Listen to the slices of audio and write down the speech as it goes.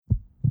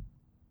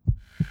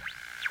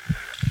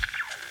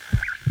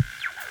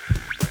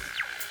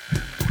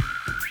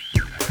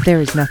There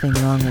is nothing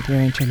wrong with your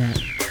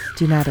internet.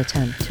 Do not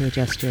attempt to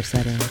adjust your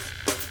settings.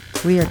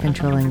 We are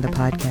controlling the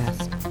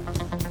podcast.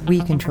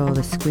 We control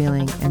the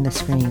squealing and the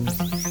screams.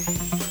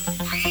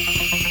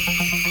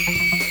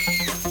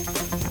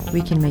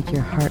 We can make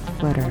your heart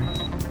flutter,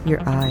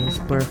 your eyes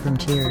blur from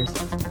tears,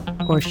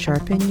 or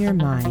sharpen your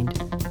mind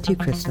to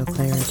crystal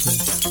clarity.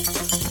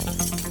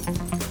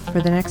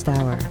 For the next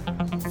hour,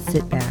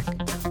 sit back.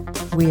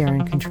 We are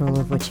in control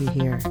of what you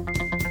hear.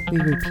 We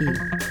repeat,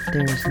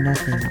 there is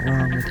nothing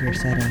wrong with your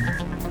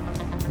settings.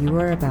 You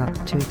are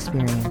about to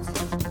experience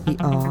the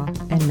awe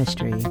and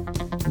mystery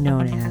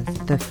known as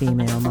the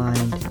female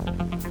mind.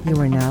 You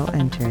are now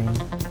entering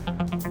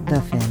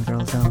the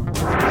Fangirl Zone.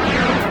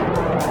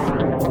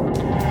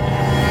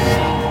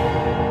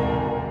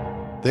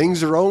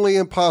 Things are only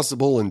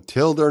impossible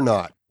until they're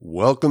not.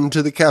 Welcome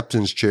to the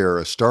Captain's Chair,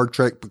 a Star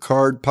Trek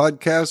Picard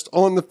podcast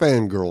on the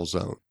Fangirl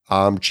Zone.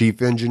 I'm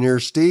Chief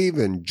Engineer Steve,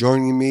 and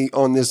joining me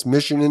on this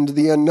mission into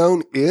the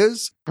unknown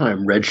is...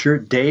 I'm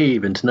Redshirt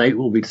Dave, and tonight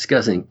we'll be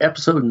discussing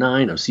Episode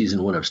 9 of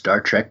Season 1 of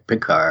Star Trek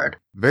Picard.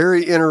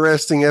 Very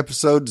interesting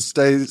episode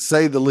to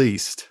say the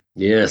least.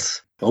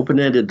 Yes.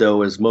 Open-ended,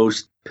 though, as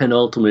most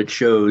penultimate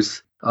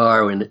shows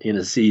are in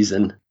a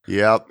season.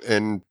 Yep,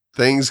 and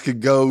things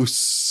could go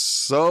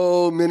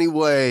so many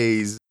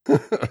ways.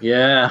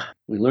 Yeah,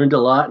 we learned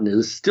a lot, and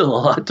there's still a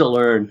lot to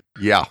learn.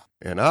 Yeah.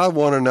 And I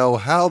want to know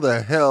how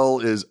the hell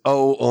is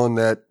O on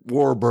that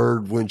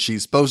warbird when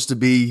she's supposed to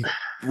be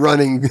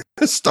running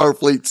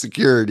Starfleet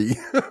security?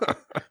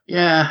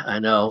 Yeah, I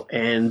know.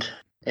 And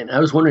I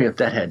was wondering if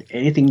that had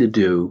anything to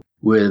do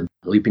with,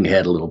 leaping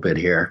ahead a little bit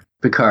here,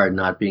 Picard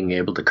not being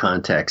able to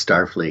contact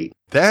Starfleet.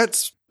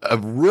 That's a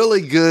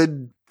really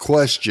good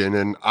question.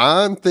 And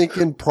I'm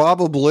thinking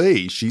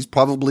probably. She's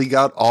probably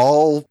got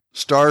all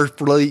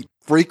Starfleet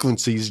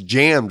frequencies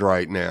jammed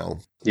right now.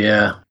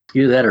 Yeah.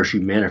 Either that or she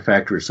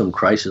manufactured some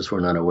crisis we're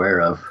not aware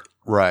of.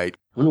 Right.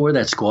 I wonder where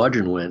that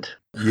squadron went.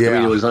 Yeah. I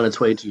mean, it was on its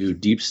way to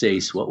Deep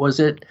Space. What was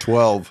it?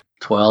 12.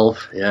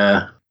 12,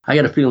 yeah. I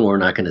got a feeling we're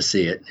not going to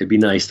see it. It'd be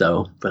nice,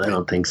 though, but I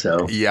don't think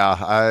so. Yeah,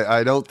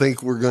 I don't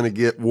think we're going to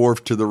get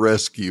Worf to the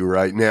rescue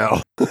right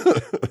now.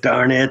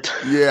 Darn it.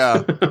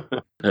 Yeah.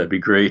 That'd be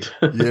great.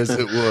 Yes,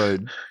 it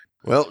would.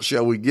 Well,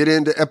 shall we get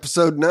into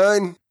Episode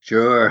 9?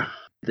 Sure.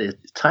 The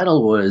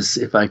title was,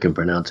 if I can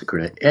pronounce it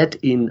correctly, Et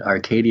in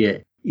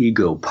Arcadia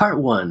Ego, Part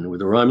 1, with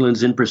the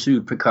Romulans in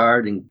pursuit.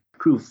 Picard and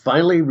crew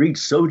finally reach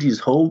Soji's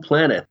home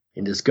planet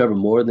and discover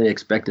more than they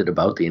expected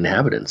about the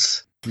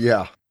inhabitants.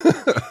 Yeah.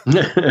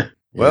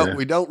 Well, Yeah.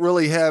 we don't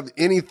really have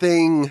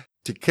anything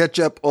to catch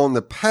up on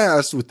the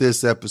past with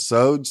this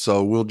episode,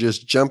 so we'll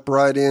just jump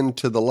right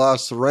into the La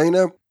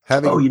Sirena.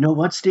 Oh, you know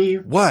what,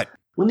 Steve? What?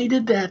 When they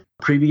did that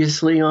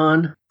previously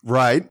on,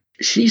 Right.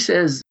 she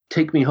says,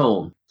 take me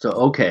home. So,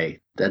 okay,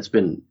 that's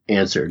been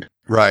answered.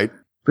 Right.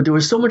 But there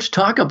was so much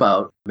talk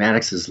about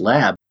Maddox's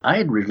lab. I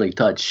had originally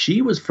thought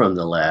she was from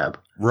the lab.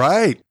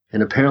 Right.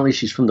 And apparently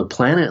she's from the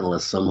planet,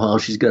 unless somehow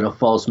she's got a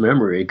false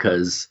memory,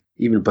 because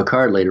even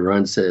Picard later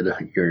on said,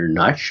 you're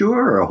not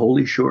sure or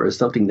wholly sure or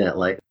something that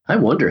like. I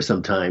wonder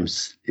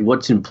sometimes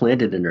what's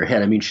implanted in her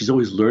head. I mean, she's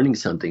always learning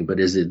something, but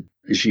is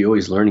she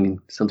always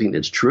learning something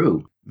that's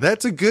true?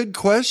 That's a good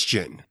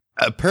question.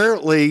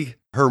 Apparently,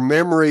 her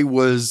memory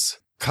was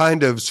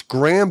kind of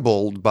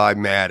scrambled by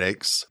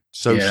Maddox,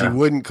 so Yeah. she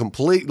wouldn't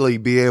completely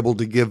be able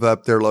to give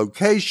up their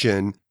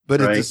location.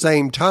 But at the Right.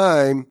 same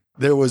time,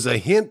 there was a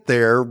hint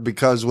there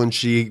because when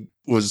she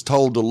was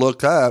told to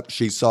look up,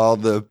 she saw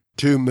the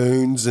 2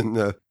 moons and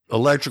the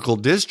electrical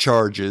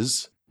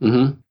discharges.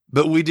 Mm-hmm.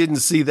 But we didn't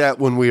see that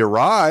when we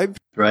arrived.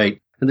 Right.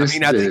 And I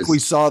think we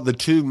saw the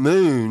 2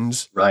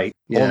 moons right.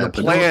 on the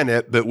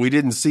planet, but we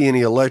didn't see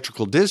any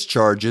electrical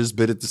discharges.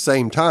 But at the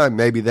same time,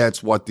 maybe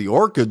that's what the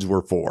orchids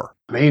were for.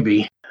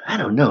 Maybe. I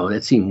don't know.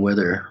 That seemed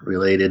weather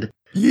related.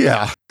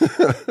 Yeah.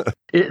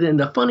 And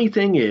the funny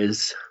thing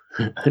is,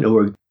 I know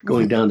we're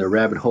going down the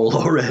rabbit hole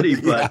already,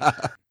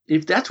 but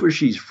if that's where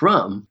she's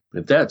from,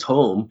 if that's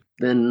home,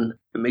 then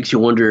it makes you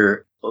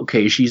wonder,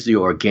 okay, she's the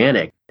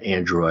organic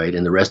android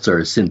and the rest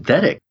are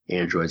synthetic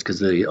androids because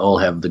they all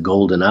have the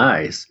golden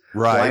eyes.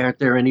 Right. Why aren't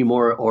there any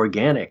more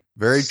organic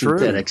Very true.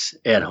 synthetics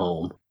at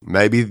home?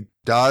 Maybe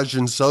Daj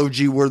and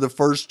Soji were the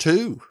first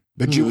 2,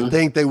 but you would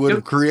think they would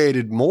have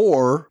created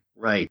more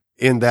Right.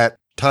 in that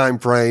time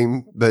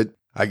frame. But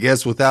I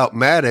guess without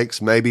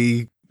Maddox,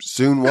 maybe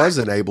Soon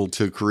wasn't able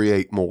to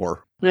create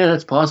more. Yeah,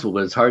 that's possible,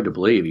 but it's hard to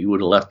believe. He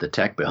would have left the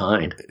tech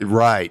behind.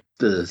 Right.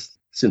 The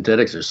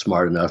synthetics are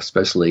smart enough,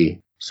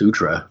 especially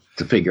Sutra,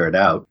 to figure it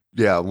out.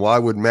 Yeah. Why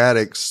would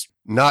Maddox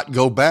not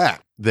go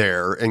back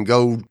there and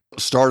go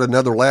start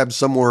another lab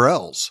somewhere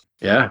else?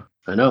 Yeah,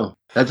 I know.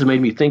 That's what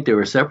made me think they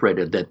were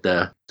separated, that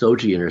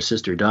Soji and her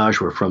sister Daj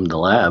were from the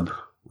lab.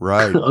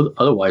 Right.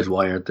 Otherwise,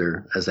 why aren't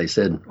there, as I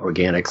said,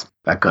 organics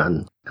back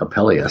on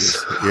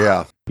Capellius?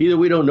 Yeah. Either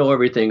we don't know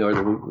everything or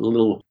there's a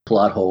little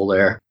plot hole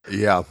there.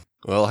 Yeah.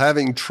 Well,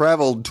 having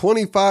traveled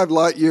 25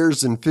 light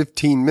years in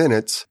 15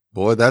 minutes,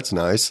 boy, that's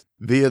nice,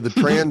 via the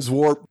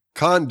transwarp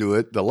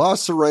conduit, the La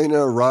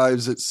Sirena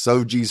arrives at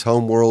Soji's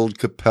homeworld,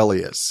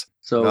 Capellius.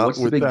 So Not what's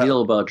the with big that.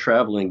 deal about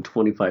traveling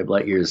 25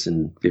 light years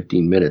in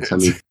 15 minutes? I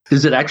mean,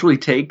 does it actually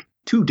take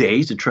 2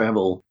 days to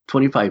travel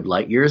 25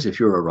 light years if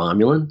you're a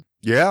Romulan?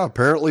 Yeah,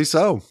 apparently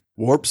so.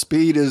 Warp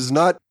speed is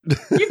not.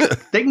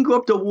 They can go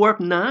up to warp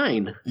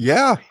 9.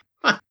 Yeah,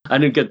 I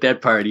didn't get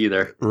that part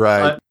either.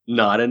 right. I'm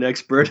not an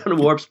expert on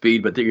warp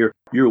speed, but you're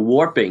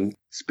warping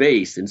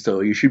space, and so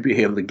you should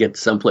be able to get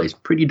someplace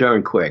pretty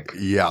darn quick.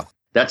 Yeah,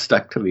 That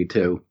stuck to me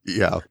too.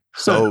 yeah.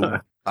 So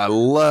I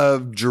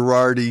love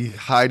Girardi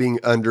hiding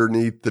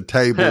underneath the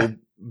table,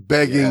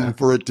 begging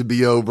for it to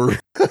be over.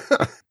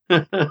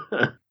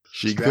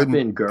 She Strap couldn't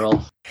in,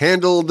 girl.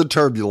 handle the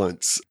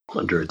turbulence.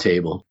 Under a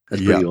table.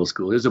 That's pretty old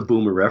school. There's a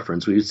boomer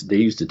reference. They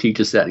used to teach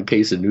us that in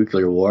case of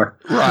nuclear war.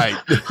 Right.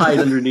 Hide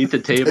underneath the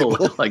table.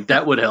 Like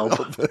that would help.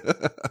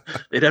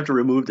 They'd have to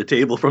remove the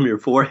table from your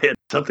forehead.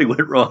 Something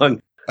went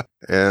wrong.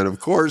 And of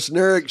course,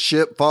 Narek's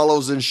ship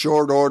follows in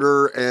short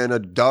order and a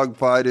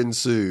dogfight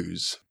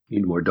ensues.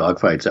 Need more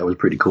dogfights. That was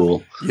pretty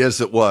cool.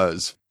 Yes, it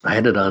was. I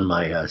had it on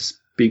my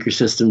speaker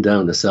system down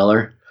in the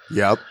cellar.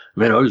 Yep,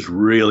 Man, I was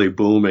really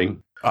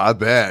booming. I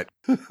bet.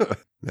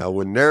 Now,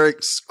 when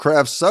Narek's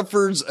craft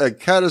suffers a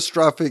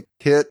catastrophic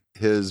hit,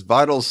 his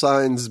vital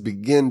signs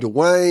begin to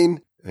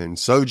wane, and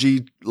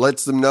Soji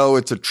lets them know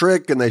it's a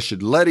trick and they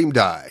should let him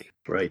die.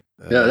 Right.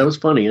 Yeah, that was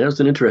funny. That was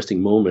an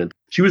interesting moment.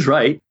 She was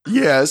right,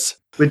 Yes.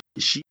 but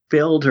she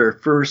failed her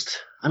first,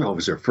 I don't know if it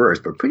was her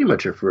first, but pretty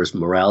much her first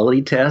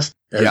morality test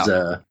as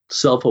a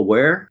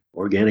self-aware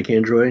organic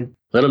android.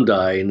 Let him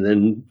die, and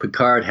then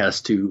Picard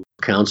has to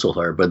counsel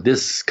her. But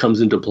this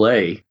comes into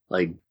play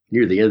like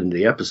near the end of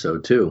the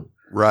episode, too.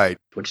 Right,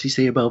 What'd she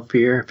say about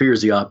fear? Fear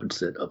is the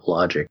opposite of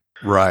logic.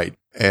 right.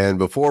 And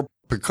before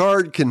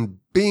Picard can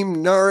beam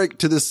Narek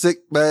to the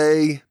sick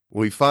bay,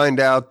 we find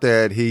out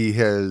that he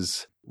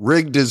has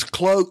rigged his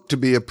cloak to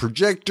be a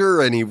projector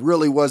and he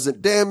really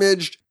wasn't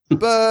damaged.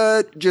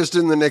 But just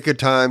in the nick of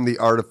time, the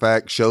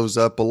artifact shows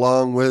up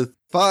along with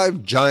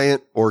 5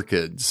 giant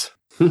orchids.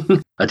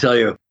 I tell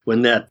you,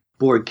 when that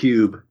Borg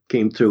cube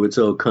came through its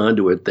old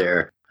conduit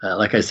there,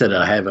 like I said,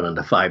 I have it on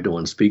the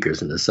 5-to-1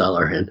 speakers in the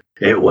cellar, and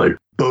it went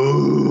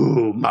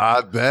boom.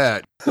 I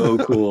bet. So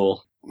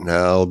cool.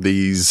 Now,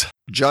 these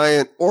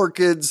giant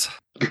orchids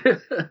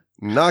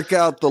knock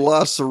out the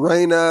La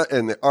Sirena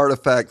and the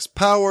artifact's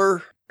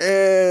power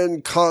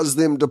and cause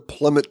them to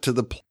plummet to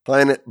the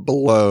planet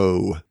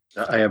below.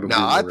 I have a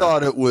Now, I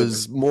thought it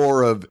was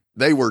more of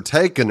they were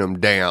taking them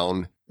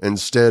down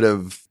instead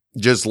of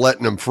just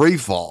letting them free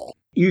fall.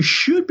 You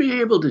should be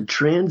able to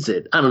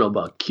transit. I don't know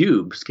about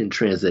cubes can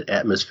transit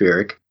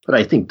atmospheric, but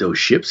I think those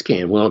ships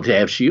can. Well, to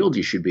have shields,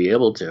 you should be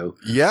able to.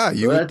 Yeah,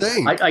 you would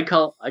think. I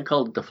call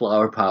it the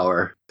flower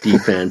power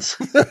defense.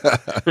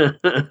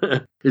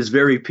 It's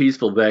very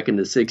peaceful back in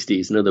the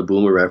 60s. Another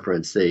boomer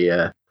reference.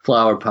 The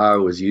flower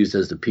power was used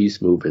as the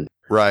peace movement.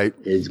 Right.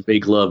 It's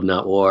big love,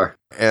 not war.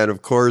 And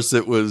of course,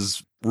 it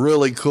was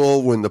really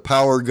cool when the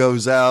power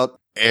goes out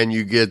and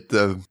you get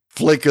the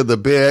flick of the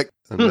Bic.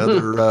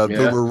 Another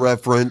boomer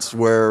reference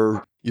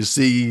where you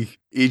see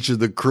each of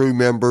the crew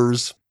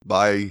members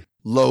by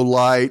low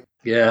light.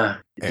 Yeah.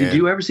 Did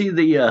you ever see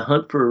the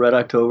Hunt for Red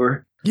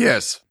October?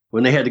 Yes.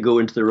 When they had to go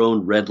into their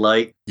own red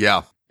light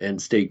Yeah. and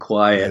stay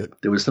quiet.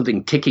 There was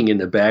something ticking in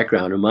the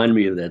background. It reminded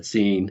me of that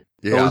scene.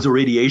 Yeah. Oh, it was a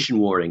radiation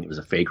warning. It was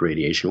a fake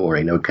radiation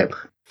warning. It kept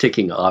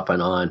ticking off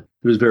and on.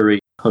 It was very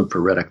Hunt for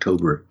Red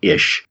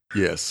October-ish.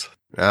 Yes.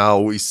 Now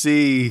we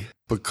see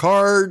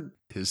Picard,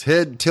 his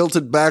head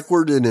tilted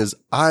backward and his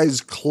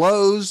eyes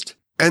closed.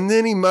 And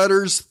then he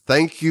mutters,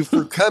 "Thank you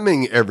for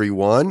coming,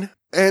 everyone,"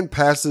 and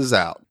passes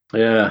out.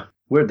 Yeah.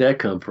 Where'd that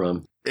come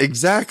from?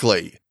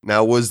 Exactly.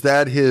 Now, was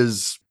that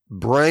his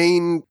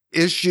brain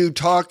issue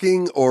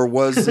talking, or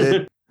was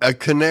it a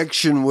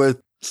connection with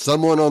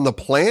someone on the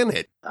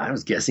planet? I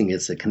was guessing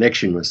it's a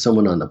connection with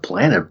someone on the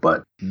planet,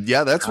 but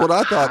Yeah, that's what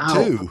I thought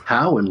too.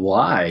 How and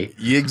why?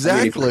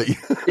 Exactly.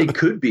 It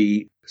could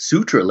be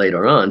Sutra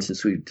later on,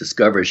 since we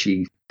discovered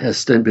she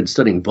has been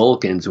studying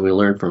Vulcans, and we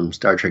learned from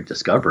Star Trek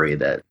Discovery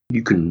that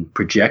you can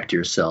project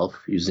yourself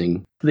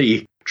using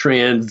the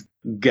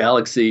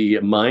trans-galaxy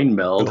mind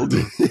meld,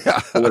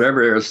 Yeah.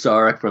 whatever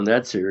Sarek from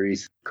that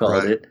series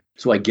called it.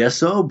 So I guess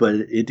so, but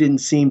it didn't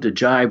seem to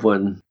jive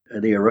when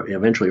they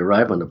eventually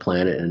arrive on the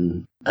planet.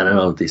 And I don't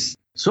know if this.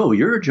 So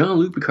you're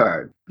Jean-Luc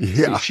Picard.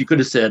 Yeah. She could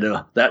have said,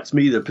 "That's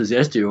me that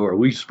possessed you," or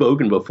 "We've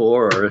spoken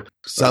before," or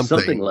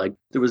something like.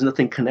 There was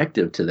nothing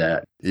connective to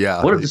that.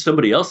 Yeah. What if there's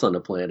somebody else on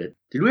the planet?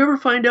 Did we ever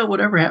find out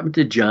whatever happened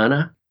to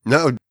Jana?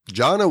 No,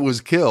 Jana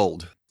was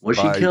killed. Was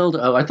she killed?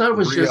 Oh, I thought it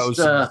was Rios, just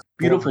a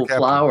beautiful former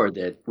flower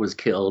that was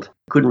killed.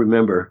 Couldn't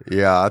remember.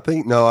 Yeah, I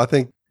think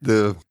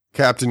the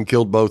captain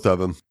killed both of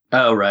them.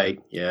 Oh, right.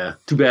 Yeah.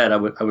 Too bad.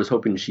 I was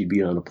hoping she'd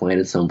be on a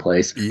planet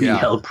someplace, be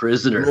held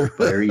prisoner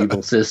by her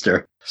evil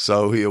sister.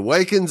 So he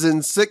awakens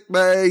in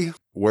sickbay,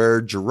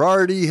 where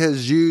Girardi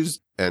has used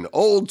an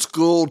old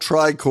school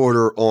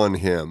tricorder on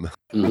him.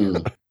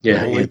 Mm-hmm. Yeah.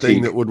 The only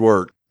thing that would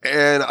work.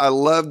 And I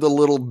love the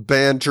little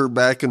banter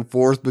back and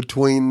forth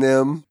between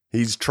them.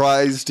 He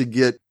tries to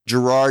get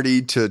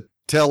Girardi to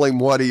tell him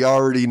what he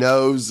already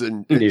knows,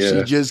 and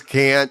she just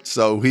can't,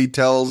 so he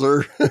tells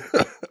her.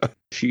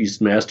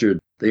 She's mastered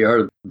the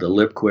art of the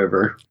lip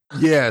quiver.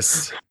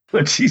 Yes.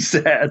 But she's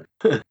sad.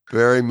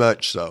 Very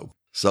much so.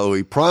 So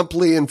he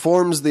promptly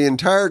informs the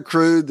entire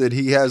crew that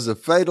he has a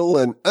fatal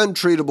and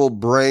untreatable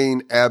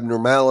brain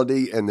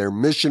abnormality and their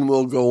mission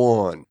will go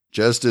on,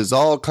 just as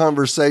all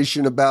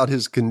conversation about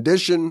his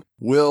condition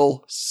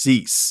will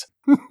cease.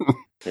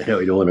 Yeah,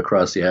 we don't want to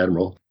cross the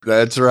Admiral.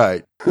 That's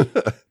right.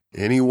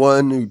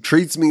 Anyone who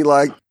treats me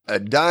like a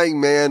dying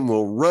man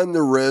will run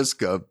the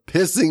risk of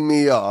pissing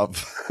me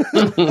off.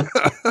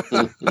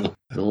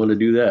 Don't want to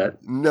do that.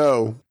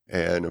 No.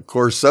 And, of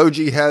course,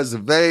 Soji has a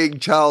vague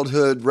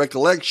childhood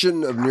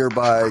recollection of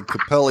nearby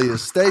Capellia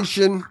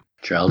Station.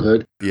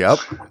 Childhood? Yep.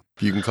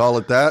 You can call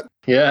it that.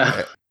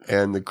 Yeah.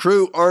 And the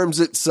crew arms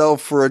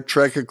itself for a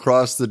trek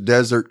across the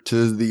desert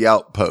to the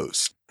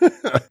outpost.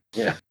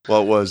 Yeah.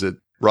 What was it?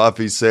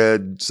 Rafi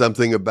said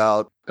something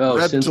about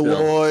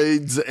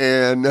reptiloids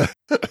and...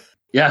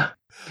 Yeah.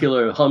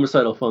 Killer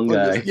homicidal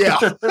fungi. Yeah.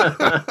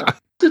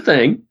 It's a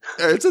thing.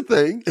 It's a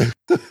thing.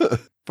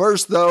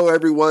 First, though,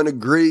 everyone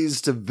agrees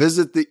to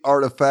visit the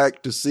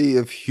artifact to see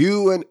if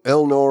Hugh and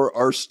Elnor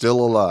are still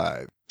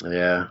alive.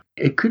 Yeah.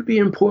 It could be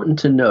important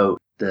to note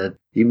that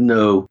even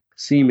though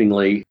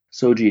seemingly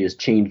Soji has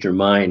changed her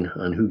mind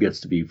on who gets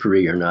to be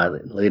free or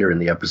not later in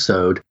the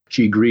episode,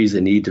 she agrees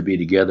they need to be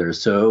together.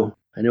 So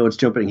I know it's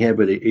jumping ahead,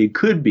 but it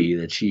could be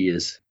that she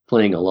is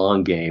playing a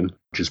long game,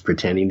 just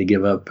pretending to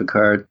give up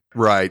Picard.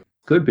 Right.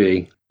 Could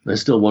be. I'm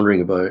still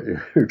wondering about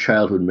her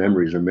childhood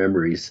memories or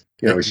memories.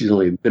 You know, she's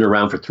only been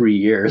around for 3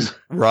 years.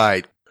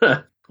 Right.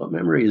 What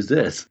memory is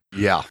this?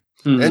 Yeah.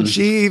 And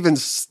she even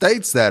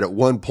states that at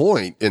one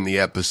point in the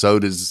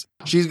episode is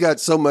she's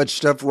got so much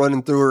stuff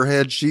running through her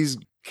head,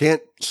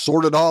 can't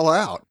sort it all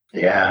out.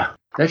 Yeah.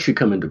 That should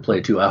come into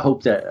play too. I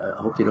hope they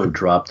don't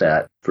drop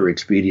that for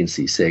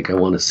expediency's sake. I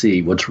want to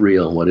see what's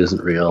real and what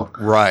isn't real.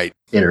 Right.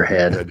 In her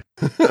head.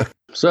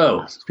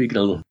 So, speaking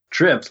of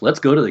trips, let's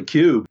go to the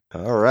cube.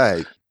 All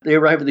right. They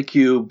arrive at the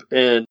cube,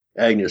 and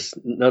Agnes,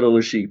 not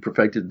only she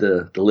perfected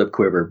the lip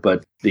quiver,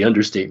 but the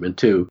understatement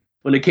too.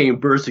 When it came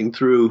bursting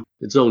through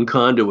its own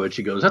conduit,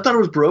 she goes, I thought it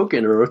was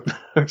broken or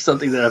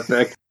something to that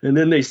effect. And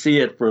then they see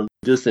it from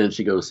distance.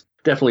 She goes,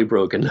 definitely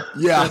broken.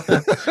 Yeah.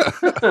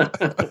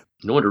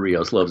 No wonder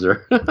Rios loves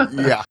her.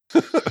 Yeah.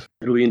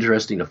 It'll be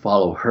interesting to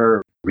follow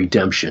her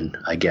redemption,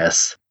 I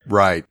guess.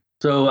 Right.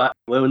 So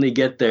when they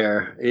get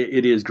there,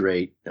 it is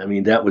great. I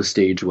mean, that was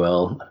staged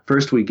well.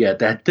 First we get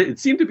that. It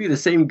seemed to be the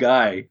same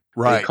guy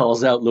that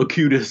calls out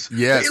Locutus.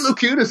 Yes. Hey,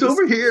 Locutus,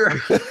 over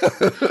here.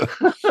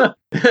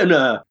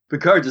 And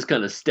Picard just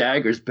kind of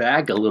staggers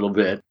back a little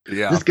bit.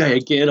 Yeah. This guy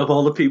again, of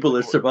all the people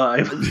that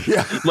survived.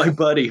 Yeah. My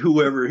buddy,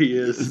 whoever he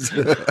is.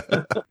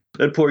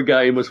 That poor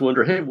guy, he must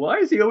wonder, hey, why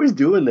is he always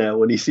doing that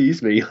when he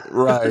sees me?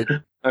 Right.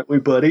 Aren't we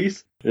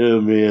buddies?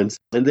 Oh, man.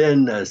 And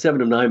then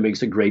 7 of 9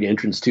 makes a great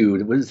entrance,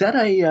 too. Was that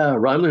a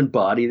Romulan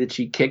body that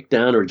she kicked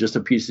down or just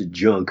a piece of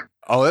junk?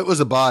 Oh, it was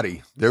a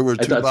body. There were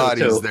 2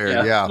 bodies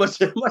there, yeah. Must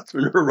have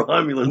been her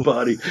Romulan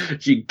body.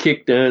 She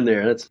kicked down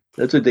there.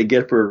 That's what they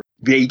get for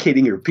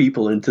vacating her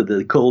people into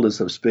the coldness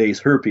of space,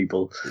 her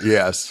people.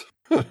 Yes.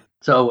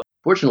 So,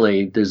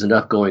 fortunately, there's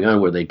enough going on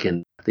where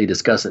they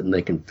discuss it and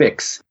they can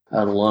fix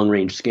the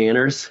long-range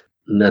scanners.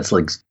 And that's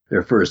like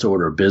their first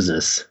order of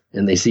business.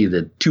 And they see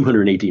that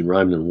 218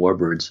 Romulan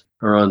warbirds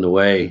are on the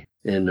way.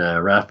 And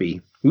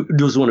Raffi, who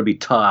doesn't want to be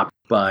topped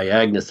by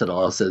Agnes at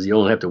all, says you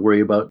don't have to worry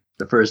about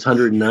the first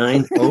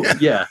 109. Oh,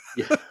 yeah.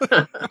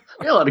 A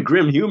lot of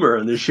grim humor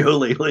on this show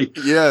lately.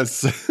 Yes.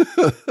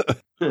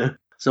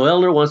 So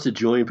Elnor wants to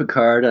join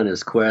Picard on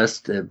his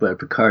quest, but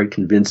Picard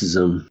convinces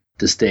him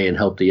to stay and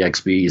help the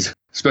XBs,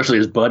 especially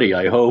his buddy,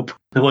 I hope.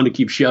 I want to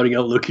keep shouting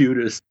out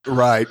Locutus.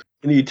 Right.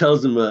 And he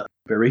tells him a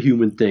very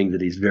human thing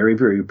that he's very,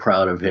 very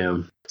proud of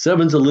him.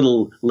 Seven's a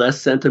little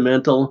less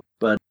sentimental,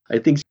 but I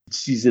think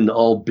she's in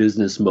all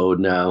business mode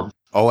now.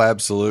 Oh,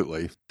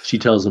 absolutely. She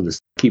tells him to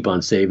keep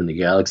on saving the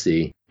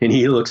galaxy. And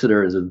he looks at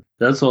her and says,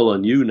 that's all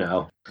on you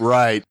now.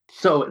 Right.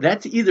 So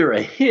that's either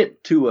a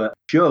hint to a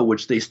show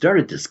which they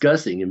started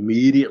discussing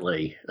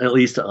immediately, at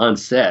least on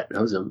set.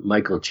 That was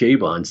Michael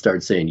Chabon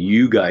started saying,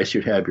 you guys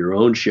should have your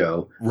own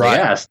show.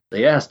 Right.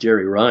 They asked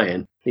Jerry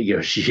Ryan. He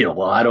goes,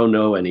 well, I don't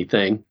know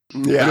anything.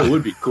 Yeah. But it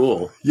would be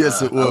cool.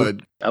 Yes, it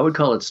would. I would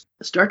call it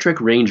Star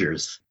Trek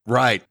Rangers.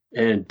 Right.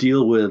 And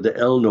deal with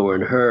Elnor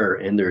and her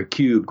and their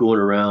cube going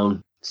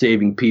around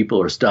saving people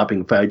or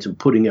stopping fights and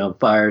putting out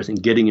fires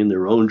and getting in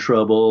their own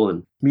trouble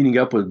and meeting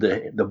up with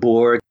the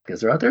Borg,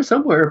 because they're out there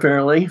somewhere,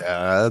 apparently.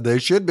 They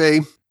should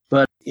be.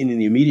 But in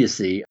the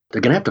immediacy,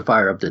 they're going to have to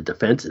fire up the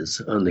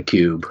defenses on the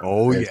cube.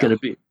 Oh, they're going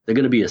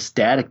to be a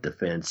static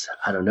defense.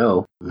 I don't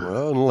know.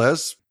 Well,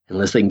 unless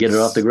they can get it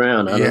off the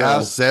ground. I don't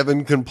know.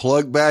 7 can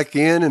plug back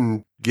in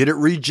and get it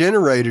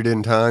regenerated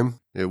in time.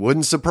 It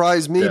wouldn't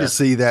surprise me to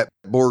see that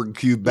Borg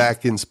cube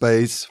back in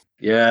space.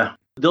 Yeah.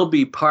 There'll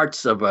be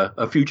parts of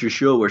a future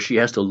show where she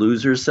has to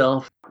lose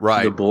herself.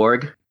 Right. To the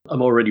Borg.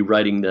 I'm already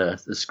writing the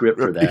script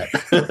for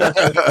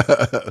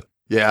that.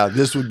 Yeah,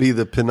 this would be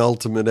the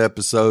penultimate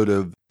episode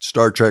of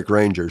Star Trek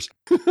Rangers.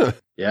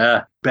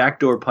 Yeah,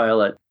 backdoor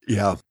pilot.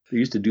 Yeah. They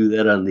used to do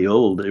that on the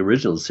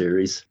original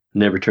series.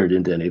 Never turned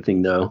into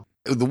anything, though.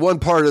 The one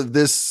part of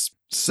this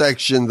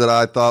section that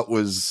I thought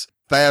was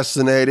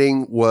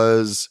fascinating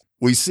was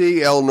we see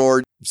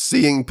Elnor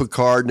seeing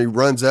Picard, and he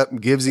runs up and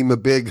gives him a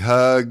big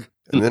hug.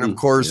 And then, of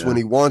course, when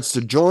he wants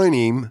to join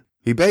him,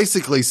 he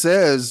basically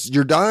says,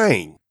 "You're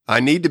dying.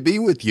 I need to be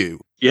with you."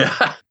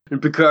 Yeah.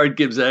 And Picard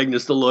gives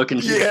Agnes the look,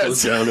 and she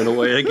goes down and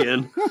away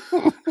again.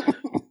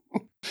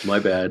 My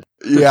bad.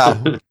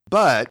 Yeah.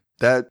 But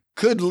that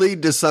could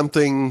lead to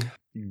something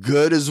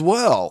good as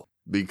well,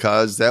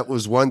 because that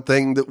was one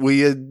thing that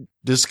we had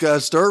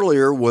discussed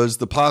earlier, was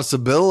the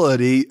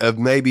possibility of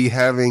maybe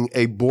having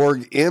a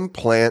Borg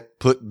implant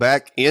put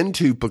back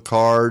into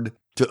Picard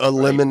to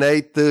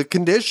eliminate the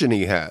condition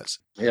he has.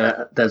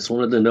 Yeah, that's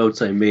one of the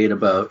notes I made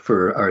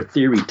for our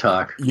theory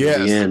talk at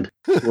the end.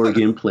 Borg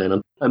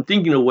implant. I'm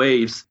thinking of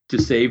ways to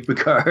save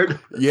Picard.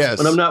 Yes.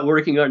 When I'm not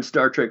working on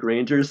Star Trek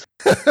Rangers.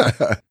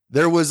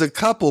 There was a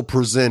couple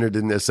presented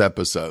in this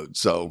episode,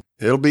 so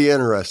it'll be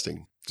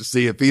interesting to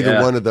see if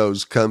either one of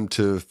those come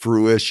to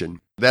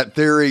fruition. That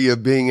theory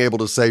of being able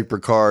to save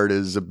Picard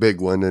is a big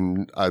one,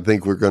 and I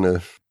think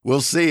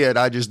we'll see it.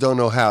 I just don't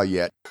know how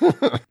yet.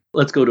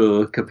 Let's go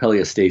to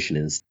Capella Station.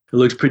 It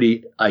looks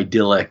pretty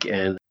idyllic,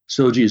 and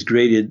Soji is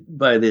graded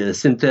by the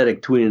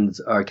synthetic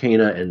twins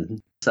Arcana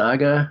and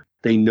Saga.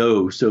 They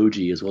know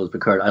Soji as well as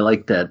Picard. I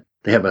like that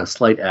they have a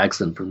slight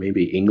accent for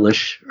maybe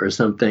English or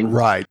something.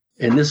 Right.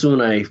 And this is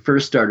when I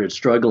first started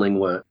struggling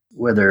with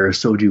whether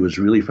Soji was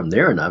really from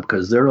there or not,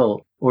 because they're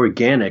all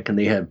organic and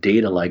they have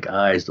Data-like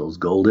eyes, those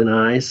golden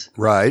eyes.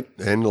 Right.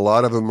 And a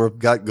lot of them have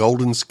got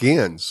golden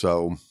skin,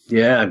 so.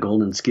 Yeah,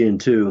 golden skin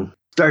too.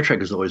 Star Trek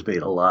has always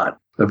made a lot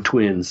of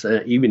twins.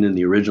 Even in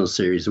the original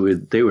series,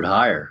 they would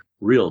hire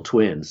real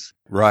twins.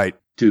 Right.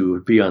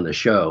 To be on the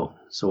show.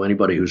 So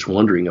anybody who's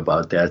wondering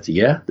about that,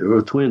 yeah, there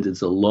were twins.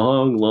 It's a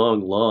long,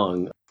 long,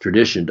 long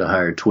tradition to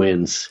hire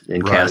twins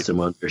and cast them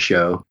on their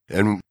show.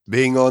 And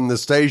being on the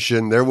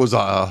station, there was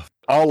all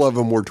of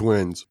them were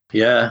twins.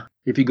 Yeah.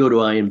 If you go to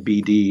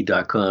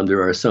imbd.com,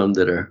 there are some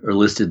that are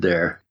listed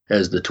there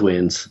as the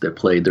twins that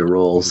played their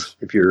roles,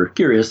 if you're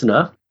curious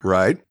enough.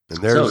 Right. And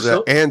there's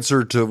an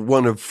answer to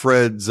one of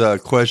Fred's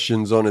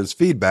questions on his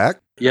feedback.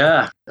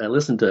 Yeah. I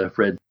listened to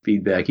Fred's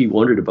feedback. He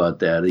wondered about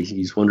that.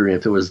 He's wondering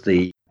if it was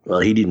he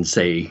didn't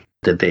say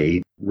that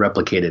they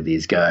replicated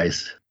these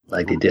guys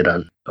like they did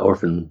on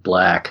Orphan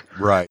Black.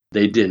 Right.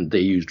 They didn't. They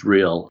used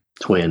real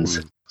twins.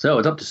 Mm-hmm. So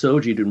it's up to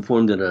Soji to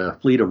inform that a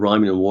fleet of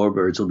Romulan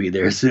warbirds will be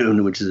there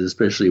soon, which is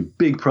especially a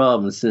big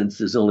problem since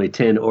there's only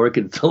 10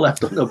 orchids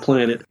left on the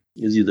planet.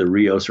 Is either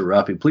Rios or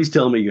Rafi. Please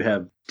tell me you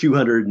have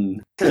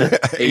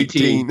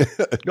 218.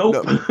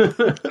 Nope.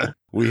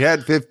 We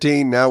had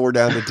 15. Now we're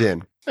down to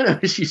 10.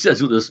 She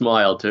says with a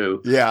smile,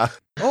 too. Yeah.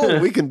 Oh,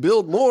 we can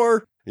build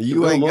more.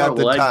 You ain't got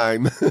the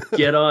time.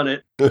 Get on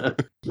it.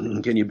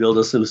 Can you build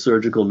us some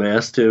surgical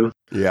masks, too?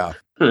 Yeah.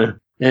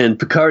 And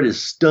Picard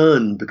is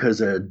stunned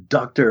because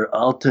Dr.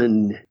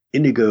 Alton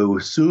Inigo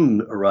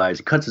Soong arrives.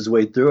 He cuts his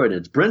way through it, and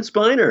it's Brent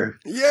Spiner.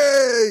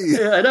 Yay!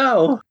 Yeah, I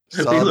know.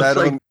 Saw that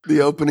on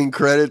the opening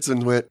credits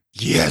and went,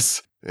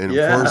 yes. And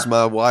of course,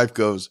 my wife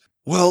goes,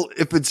 well,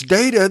 if it's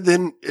Data,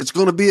 then it's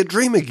going to be a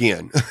dream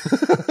again.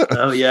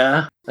 Oh,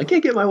 yeah. I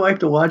can't get my wife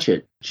to watch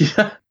it. She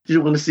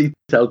doesn't want to see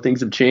how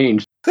things have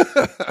changed.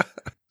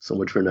 So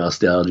much for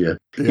nostalgia.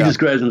 Yeah. He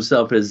describes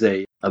himself as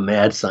a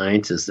mad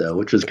scientist, though,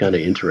 which was kind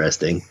of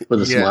interesting,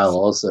 with a smile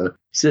also. He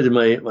said,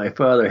 my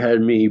father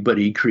had me, but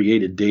he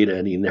created Data,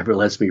 and he never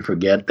lets me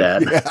forget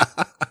that.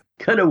 Yeah.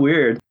 Kind of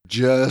weird.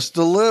 Just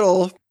a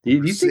little. Do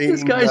you think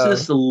this guy's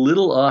just a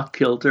little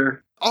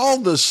off-kilter? All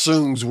the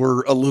Soongs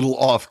were a little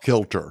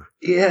off-kilter.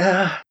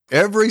 Yeah.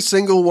 Every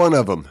single one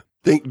of them. I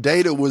think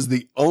Data was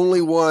the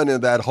only one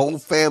in that whole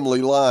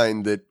family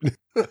line that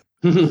had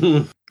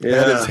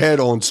his head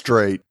on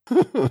straight.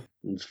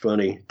 It's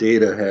funny.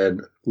 Data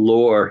had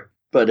lore,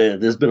 but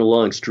there's been a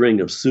long string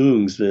of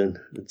Soongs. And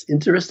it's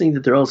interesting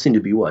that they all seem to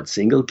be,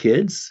 single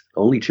kids?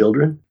 Only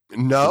children?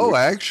 No,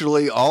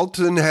 actually,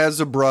 Alton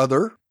has a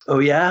brother. Oh,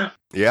 yeah?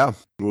 Yeah.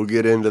 We'll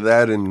get into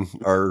that in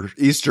our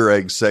Easter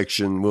egg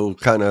section. We'll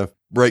kind of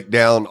break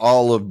down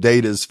all of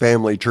Data's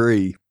family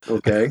tree.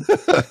 Okay.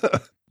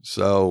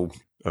 So,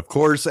 of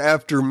course,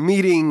 after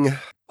meeting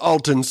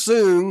Alton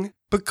Soong,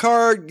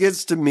 Picard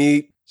gets to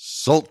meet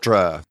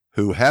Sultra,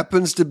 who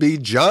happens to be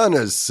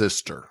Jana's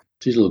sister.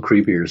 She's a little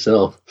creepy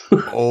herself.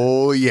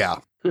 Oh, yeah.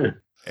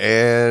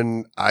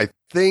 And I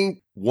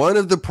think one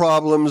of the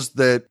problems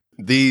that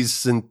these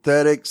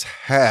synthetics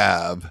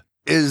have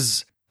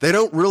is they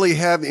don't really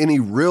have any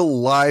real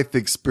life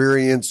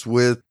experience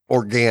with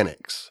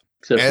organics.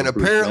 And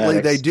apparently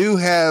they do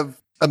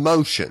have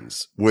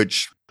emotions,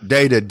 which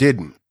Data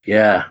didn't.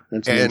 Yeah,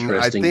 that's an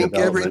interesting And I think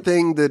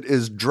everything that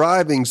is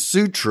driving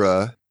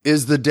Sutra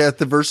is the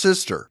death of her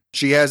sister.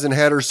 She hasn't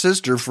had her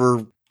sister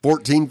for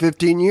 14,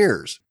 15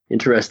 years.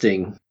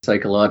 Interesting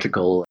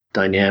psychological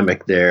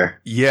dynamic there.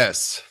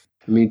 Yes.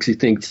 It makes you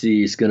think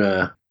she's going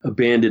to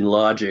abandon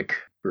logic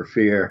for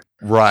fear.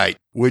 Right,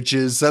 which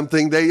is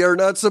something they are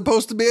not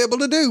supposed to be able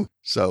to do.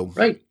 So,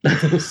 right.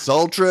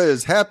 Sultra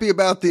is happy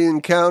about the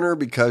encounter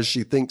because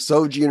she thinks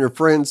Soji and her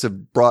friends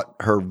have brought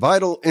her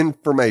vital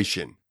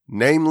information,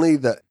 namely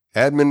the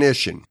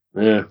admonition.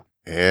 Yeah.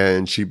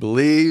 And she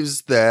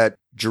believes that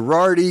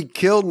Girardi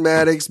killed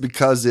Maddox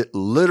because it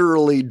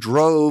literally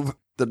drove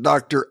the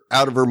doctor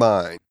out of her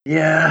mind.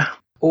 Yeah.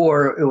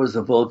 Or it was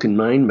a Vulcan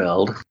mind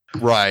meld.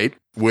 Right,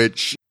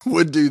 which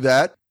would do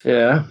that.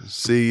 Yeah.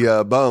 See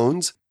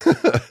bones.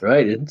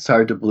 Right. It's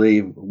hard to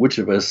believe which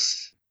of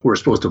us we're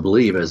supposed to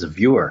believe as a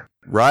viewer.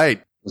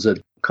 Right. Was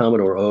it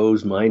Commodore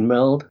O's mind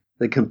meld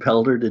that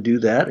compelled her to do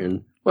that?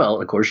 And,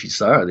 well, of course, she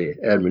saw the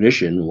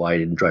admonition. Why it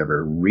didn't drive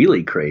her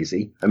really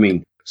crazy? I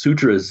mean,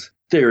 Sutra's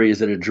theory is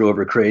that it drove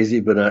her crazy,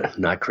 but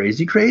not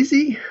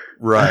crazy?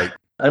 Right.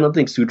 I don't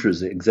think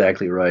Sutra's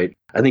exactly right.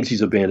 I think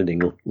she's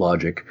abandoning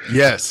logic.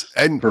 Yes.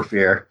 And for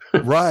fear.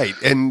 Right.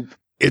 And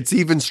it's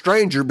even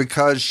stranger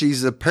because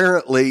she's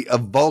apparently a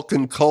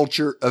Vulcan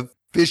culture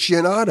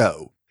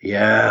aficionado.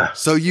 Yeah.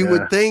 So you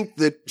would think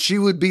that she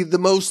would be the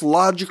most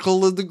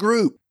logical of the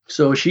group.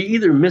 So she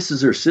either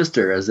misses her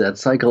sister as that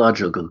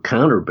psychological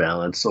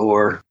counterbalance,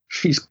 or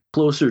she's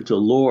closer to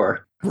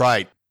Lore.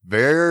 Right.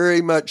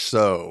 Very much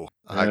so.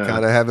 I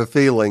kind of have a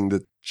feeling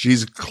that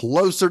she's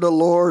closer to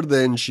Lore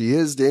than she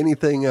is to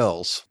anything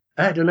else.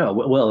 I don't know.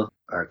 Well,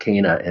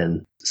 Arcana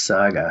and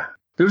Saga.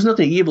 There's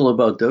nothing evil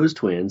about those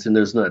twins, and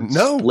there's not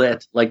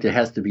split like there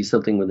has to be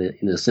something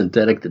in a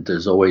synthetic that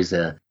there's always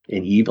an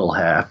evil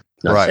half.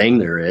 Not saying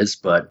there is,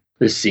 but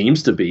there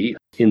seems to be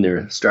in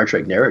their Star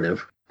Trek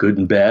narrative, good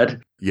and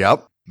bad.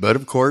 Yep. But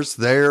of course,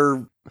 they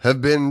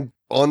have been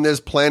on this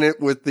planet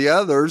with the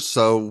others,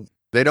 so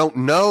they don't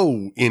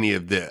know any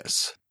of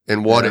this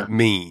and what it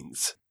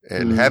means,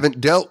 and haven't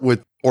dealt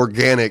with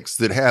organics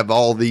that have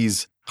all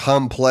these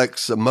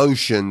complex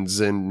emotions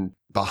and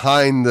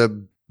behind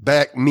the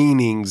back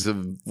meanings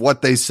of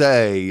what they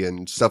say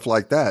and stuff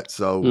like that.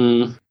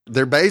 So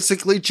they're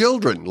basically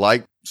children,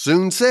 like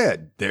Soon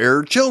said.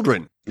 They're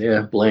children.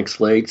 Yeah, blank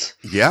slates.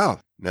 Yeah.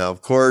 Now,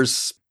 of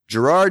course,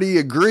 Girardi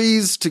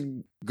agrees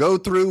to go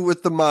through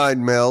with the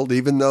mind meld,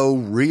 even though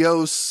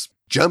Rios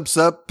jumps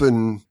up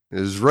and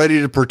is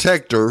ready to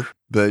protect her.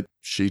 But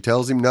she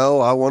tells him,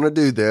 no, I want to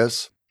do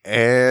this.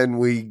 And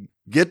we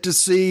get to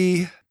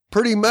see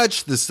pretty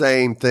much the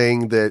same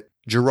thing that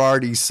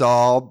Girardi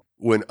saw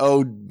when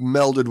Ode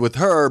melded with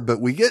her,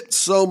 but we get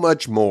so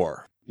much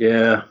more.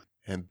 Yeah.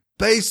 And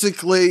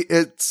basically,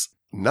 it's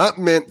not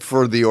meant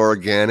for the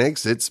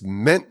organics. It's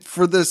meant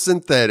for the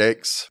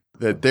synthetics,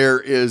 that there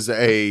is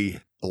a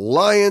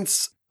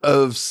alliance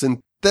of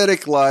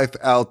synthetic life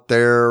out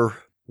there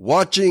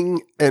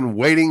watching and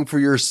waiting for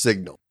your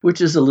signal.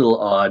 Which is a little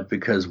odd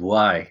because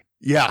why?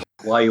 Yeah.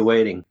 Why are you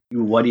waiting?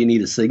 What do you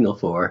need a signal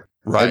for?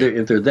 Right.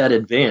 If they're that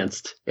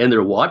advanced and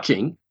they're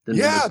watching, then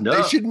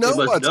they should know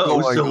what's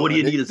going on. So what do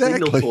you need a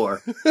signal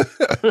for?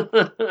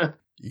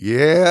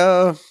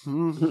 Yeah.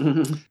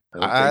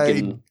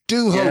 I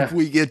do hope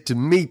we get to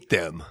meet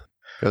them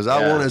because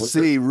I want to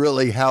see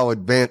really how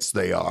advanced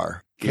they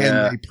are.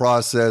 Can they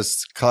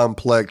process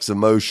complex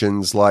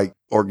emotions like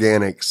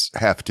organics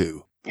have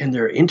to? And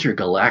they're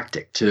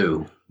intergalactic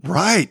too.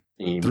 Right.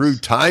 Through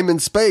time and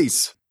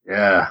space.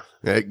 Yeah.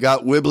 It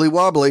got wibbly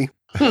wobbly.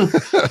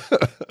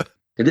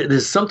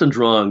 There's something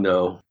wrong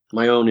though.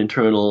 My own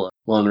internal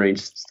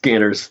long-range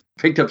scanners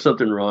picked up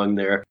something wrong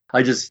there.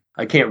 I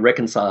can't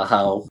reconcile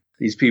how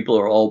these people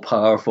are all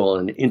powerful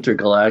and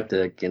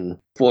intergalactic and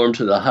formed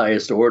to the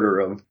highest order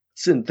of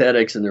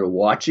synthetics, and they're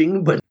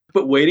watching, but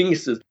waiting. He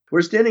says,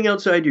 we're standing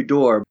outside your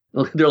door.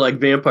 They're like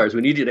vampires.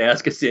 We need you to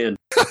ask us in.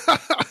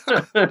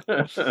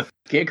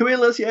 Can't come in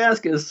unless you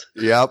ask us.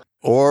 Yep.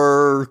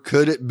 Or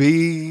could it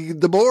be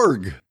the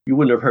Borg? You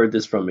wouldn't have heard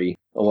this from me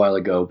a while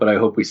ago, but I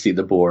hope we see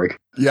the Borg.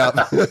 Yep.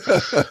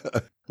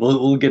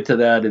 We'll get to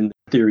that in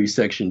theory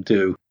section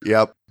too.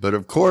 Yep. But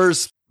of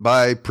course,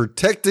 by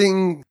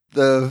protecting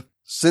the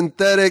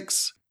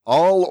synthetics,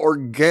 all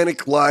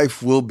organic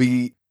life will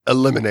be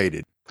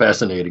eliminated.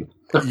 Fascinating.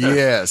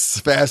 Yes,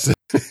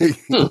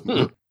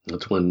 fascinating.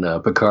 That's when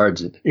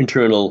Picard's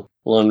internal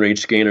long-range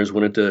scanners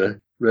went into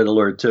red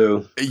alert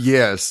too.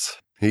 Yes,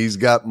 he's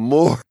got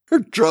more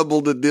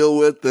trouble to deal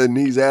with than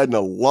he's had in a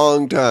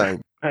long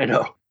time. I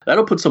know.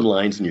 That'll put some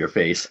lines in your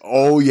face.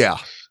 Oh, yeah.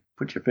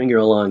 Put your finger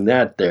along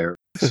that there,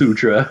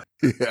 Sutra.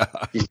 Yeah.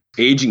 He's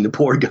aging the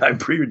poor guy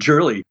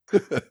prematurely.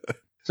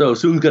 So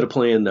Soon's got a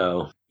plan,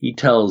 though. He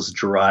tells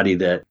Girardi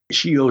that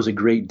she owes a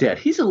great debt.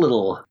 He's a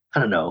little, I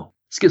don't know,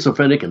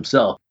 schizophrenic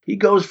himself. He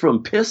goes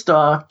from pissed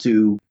off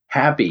to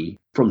happy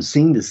from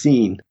scene to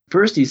scene.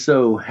 First, he's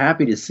so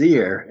happy to see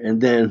her,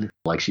 and then,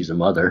 like she's a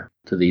mother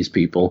to these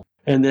people.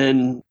 And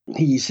then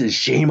he says,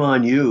 shame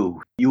on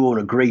you. You own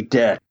a great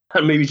debt.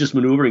 Maybe he's just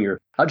maneuvering her.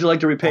 How'd you like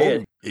to repay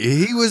it?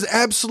 He was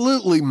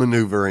absolutely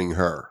maneuvering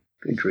her.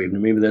 Good grief.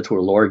 Maybe that's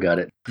where Lore got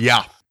it.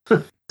 Yeah.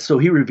 So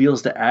he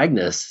reveals to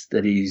Agnes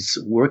that he's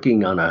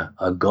working on a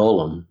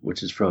golem,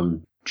 which is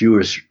from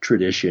Jewish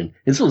tradition.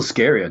 It's a little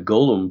scary. A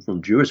golem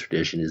from Jewish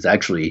tradition is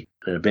actually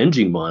an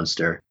avenging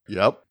monster.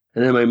 Yep.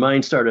 And then my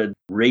mind started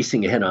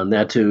racing ahead on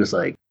that too. It's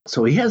like,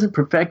 so he hasn't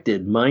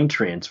perfected mind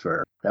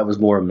transfer. That was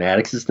more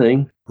Maddox's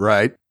thing.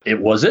 Right.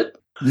 It was it?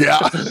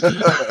 Yeah.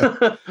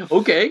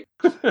 Okay.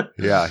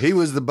 Yeah, he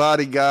was the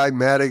body guy.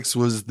 Maddox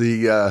was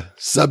the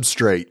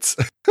substrates.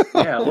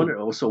 Yeah, I wonder,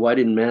 so why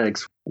didn't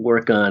Maddox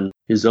work on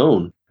his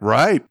own?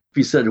 Right. If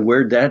he said,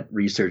 where'd that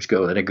research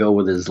go? Did it go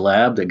with his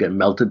lab that got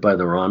melted by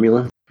the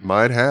Romulan?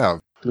 Might have.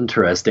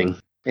 Interesting.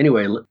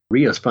 Anyway,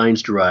 Rios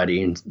finds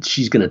Girardi, and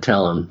she's going to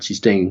tell him she's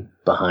staying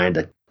behind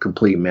to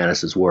complete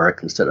Manus's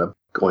work instead of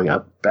going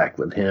up back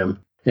with him.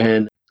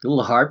 And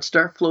little hearts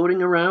start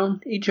floating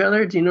around each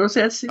other. Do you notice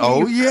that, Steve?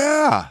 Oh,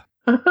 yeah.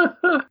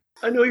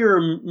 I know you're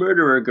a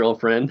murderer,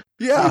 girlfriend.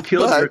 Yeah.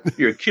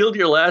 You killed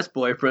your last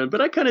boyfriend,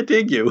 but I kind of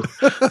dig you.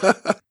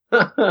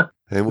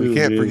 And we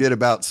can't forget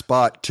about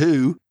Spot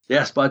 2.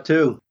 Yeah, Spot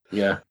 2.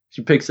 Yeah.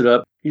 She picks it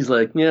up. He's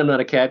like, yeah, I'm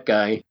not a cat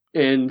guy.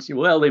 And she,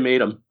 well, they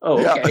made him.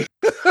 Oh, okay.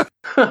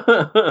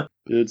 Yeah.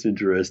 That's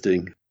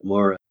interesting.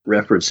 More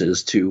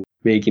references to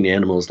making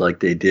animals like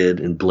they did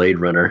in Blade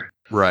Runner.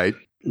 Right.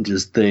 And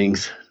just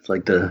things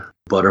like the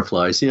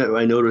butterflies. You know,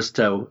 I noticed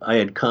how I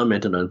had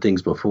commented on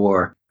things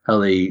before, how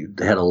they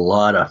had a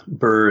lot of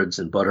birds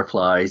and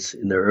butterflies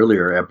in their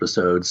earlier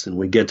episodes. And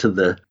we get to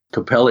the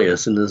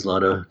Coppelius, and there's a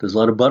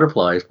lot of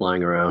butterflies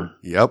flying around.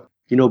 Yep.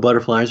 You know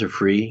butterflies are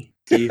free,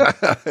 Steve?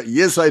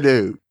 Yes, I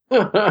do.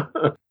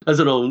 That's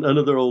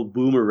another old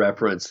boomer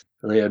reference.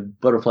 They had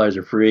Butterflies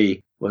Are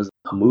Free was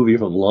a movie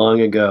from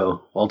long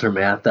ago. Walter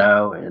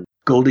Matthau and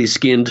Goldie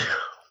skinned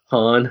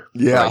Han.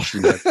 Yeah. Right,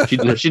 she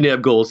didn't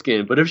have gold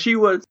skin, but if she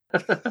was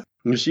a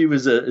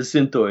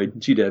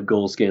synthoid, she'd have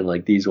gold skin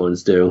like these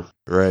ones do.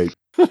 Right.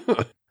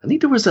 I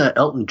think there was a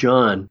Elton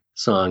John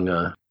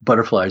song,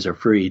 Butterflies Are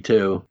Free,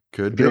 too.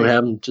 Could if be. You don't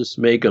have them, just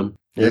make them.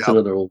 That's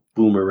another old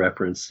boomer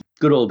reference.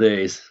 Good old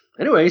days.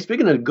 Anyway,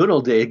 speaking of good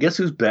old days, guess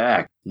who's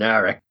back?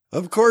 Narek.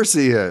 Of course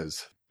he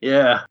is.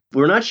 Yeah.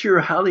 We're not sure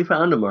how they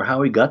found him or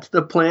how he got to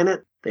the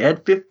planet. They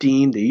had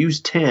 15. They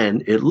used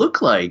 10. It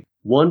looked like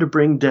 1 to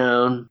bring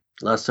down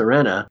La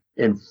Serena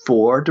and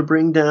 4 to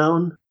bring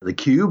down the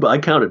cube. I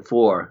counted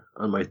 4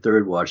 on my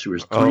third watch. There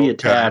was 3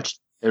 attached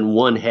and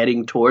 1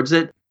 heading towards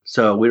it.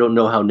 So we don't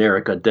know how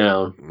Narek got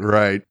down.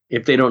 Right.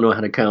 If they don't know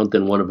how to count,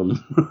 then one of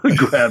them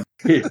grabbed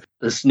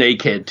the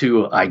snake head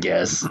too, I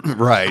guess.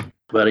 Right.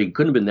 But he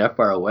couldn't have been that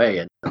far away.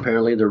 And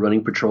apparently they're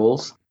running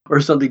patrols or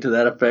something to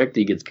that effect.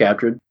 He gets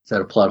captured. Is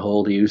that a plot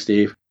hole to you,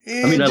 Steve?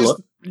 I mean,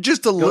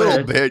 just a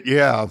little bit,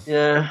 yeah.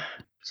 Yeah.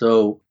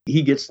 So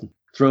he gets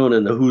thrown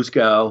in the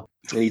Hooskow,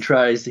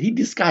 and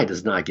this guy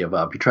does not give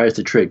up. He tries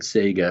to trick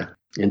Sega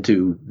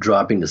into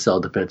dropping the cell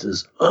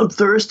defenses. I'm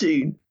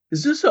thirsty.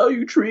 Is this how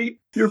you treat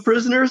your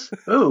prisoners?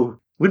 Oh,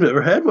 we've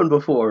never had one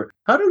before.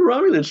 How do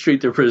Romulans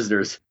treat their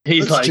prisoners?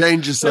 He's Let's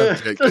change the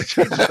subject.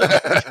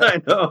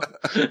 I know.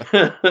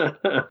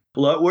 A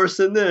lot worse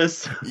than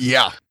this.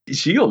 Yeah.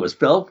 She almost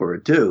fell for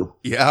it, too.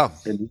 Yeah.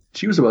 And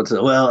she was about to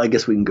say, well, I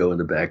guess we can go in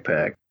the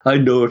backpack.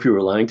 I'd know if you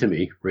were lying to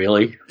me.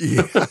 Really?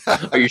 Yeah.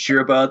 Are you sure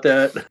about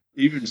that?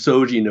 Even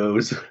Soji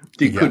knows.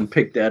 He couldn't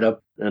pick that up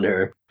on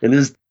her. And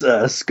this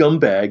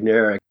scumbag,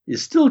 Narek,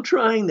 is still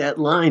trying that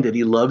line that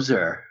he loves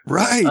her.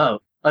 Right. Oh,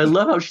 I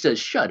love how she says,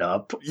 shut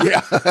up.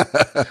 Yeah.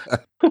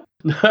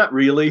 Not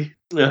really.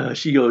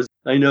 She goes,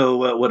 I know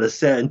what a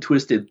sad and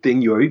twisted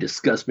thing you are. You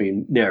disgust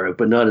me, Narek,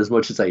 but not as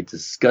much as I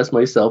disgust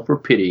myself for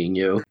pitying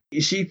you.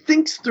 She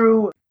thinks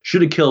through,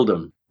 should have killed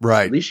him.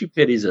 Right. At least she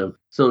pities him.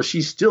 So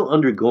she's still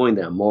undergoing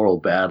that moral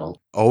battle.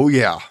 Oh,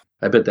 yeah.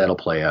 I bet that'll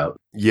play out.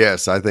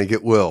 Yes, I think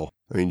it will.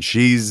 I mean,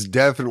 she's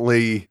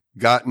definitely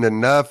gotten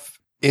enough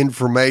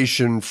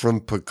information from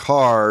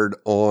Picard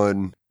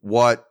on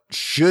what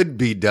should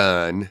be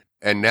done,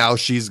 and now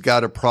she's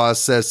got to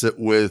process it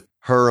with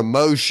her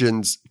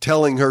emotions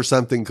telling her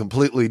something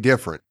completely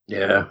different.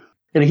 Yeah.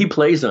 And he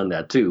plays on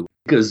that, too,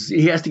 because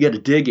he has to get a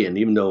dig in,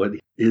 even though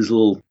his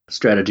little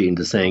strategy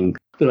into saying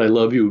that I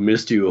love you,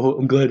 missed you,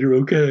 I'm glad you're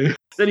okay.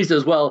 Then he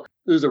says, well,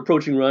 there's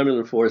approaching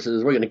Romulan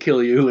forces. We're going to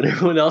kill you and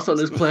everyone else on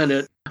this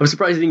planet. I'm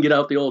surprised he didn't get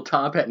out the old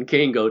top hat and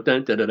cane go,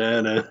 dun, dun, dun,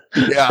 dun, dun.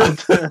 Yeah.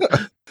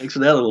 Thanks for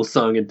that little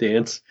song and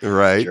dance.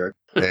 Right. Jerk.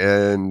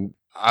 And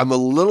I'm a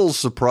little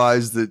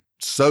surprised that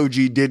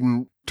Soji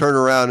didn't turn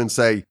around and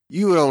say,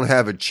 you don't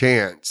have a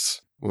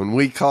chance. When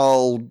we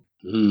called...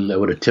 I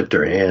would have tipped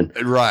her hand.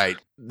 Right.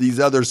 These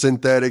other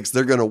synthetics,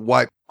 they're going to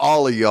wipe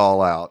all of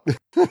y'all out.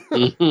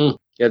 Mm-hmm.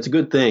 Yeah, it's a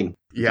good thing.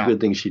 Yeah. It's a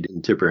good thing she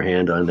didn't tip her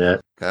hand on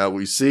that.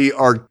 We see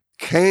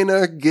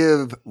Arcana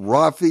give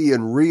Rafi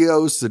and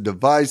Rios a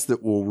device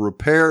that will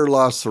repair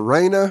La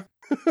Serena.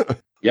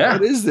 Yeah.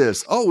 What is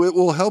this? Oh, it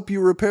will help you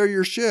repair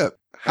your ship.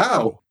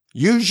 How?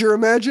 Use your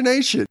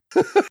imagination.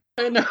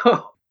 I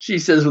know. She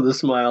says with a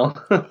smile.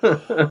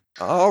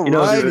 All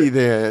righty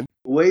then.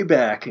 Way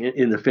back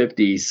in the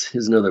 50s,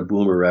 here's another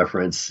boomer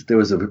reference. There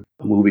was a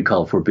movie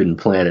called Forbidden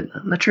Planet.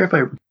 I'm not sure if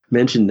I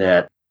mentioned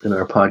that in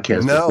our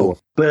podcast before.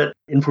 But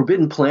in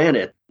Forbidden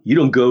Planet, you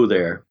don't go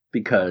there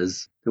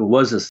because there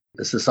was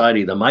a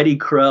society, the mighty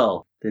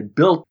Krell, that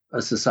built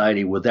a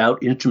society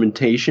without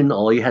instrumentation.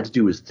 All you had to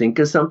do was think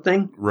of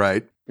something.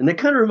 Right. And that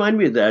kind of reminded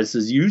me of that. It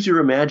says, use your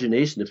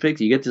imagination to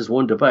fix it. You get this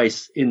one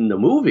device in the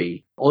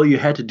movie. All you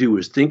had to do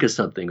was think of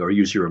something or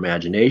use your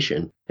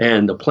imagination,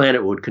 and the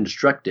planet would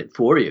construct it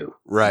for you.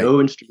 Right.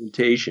 No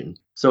instrumentation.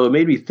 So it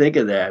made me think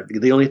of that.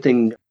 The only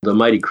thing the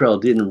mighty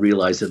Krell didn't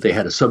realize that they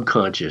had a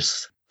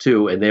subconscious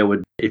too. And they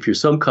would, if your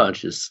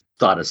subconscious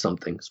thought of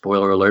something,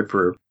 spoiler alert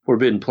for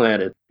Forbidden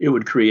Planet, it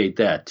would create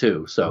that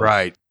too. So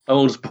right. I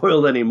won't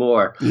spoil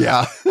anymore.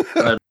 Yeah.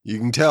 You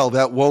can tell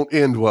that won't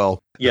end well.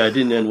 Yeah, it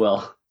didn't end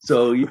well.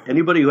 So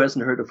anybody who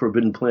hasn't heard of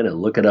Forbidden Planet,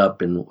 look it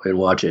up and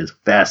watch it. It's a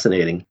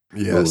fascinating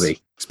movie.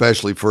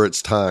 Especially for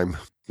its time.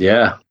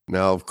 Yeah.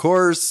 Now, of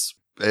course,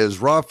 as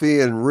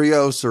Rafi and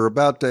Rios are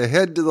about to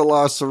head to the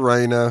La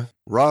Sirena,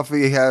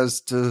 Rafi has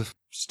to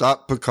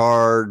stop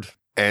Picard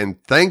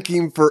and thank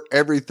him for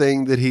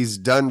everything that he's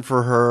done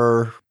for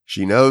her.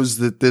 She knows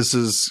that this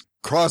is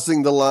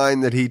crossing the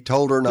line that he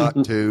told her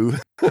not to.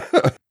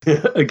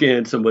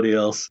 Again, somebody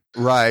else.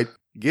 Right.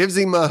 Gives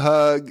him a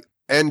hug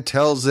and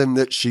tells him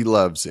that she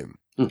loves him.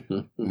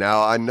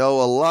 Now, I know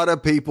a lot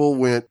of people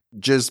went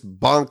just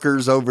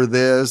bonkers over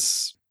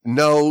this.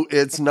 No,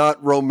 it's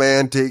not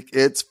romantic.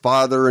 It's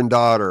father and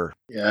daughter.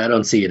 Yeah, I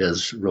don't see it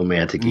as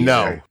romantic either.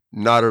 No,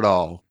 not at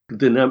all.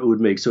 Then that would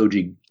make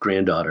Soji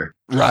granddaughter.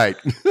 Right.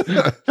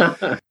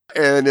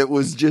 And it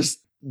was just,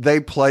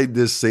 they played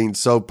this scene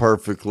so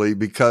perfectly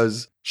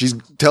because she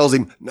tells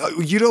him, no,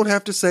 you don't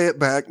have to say it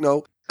back.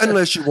 No,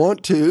 unless you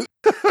want to.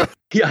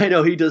 Yeah, I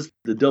know. He does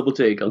the double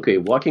take. Okay,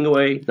 walking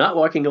away, not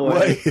walking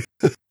away.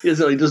 He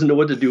doesn't know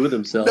what to do with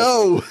himself.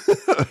 No.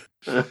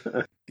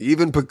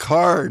 Even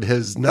Picard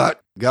has not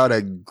got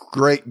a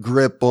great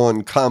grip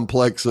on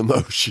complex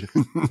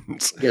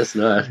emotions. Guess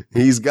not.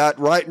 He's got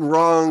right and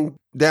wrong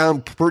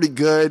down pretty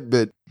good,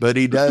 but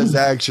he does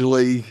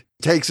actually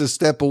takes a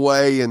step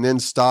away and then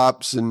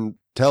stops and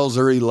tells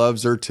her he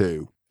loves her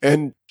too.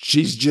 And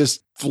she's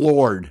just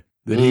floored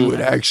that he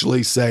would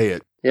actually say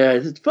it. Yeah,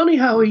 it's funny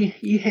how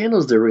he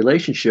handles their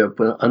relationship.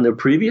 On the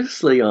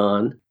previously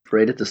on,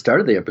 right at the start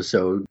of the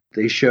episode,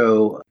 they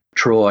show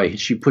Troy.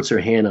 She puts her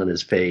hand on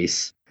his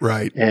face.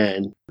 Right.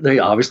 And they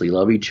obviously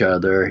love each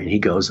other. And he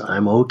goes,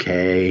 I'm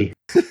okay.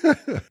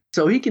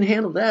 So he can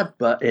handle that.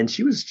 And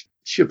she was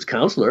ship's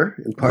counselor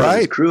and part of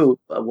his crew.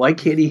 Why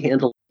can't he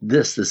handle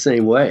this the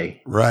same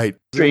way? Right.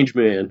 Strange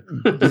man.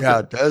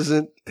 Yeah,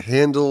 doesn't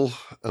handle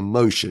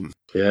emotion.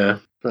 Yeah,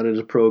 not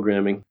into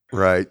programming.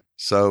 Right.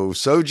 So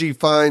Soji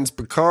finds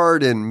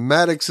Picard in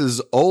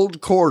Maddox's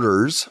old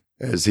quarters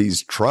as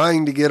he's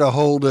trying to get a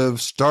hold of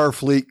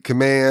Starfleet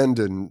Command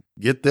and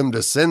get them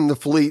to send the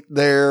fleet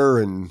there,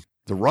 and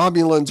the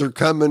Romulans are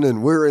coming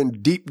and we're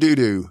in deep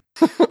doo-doo.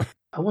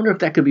 I wonder if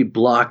that could be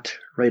blocked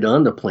right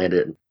on the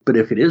planet. But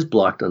if it is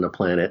blocked on the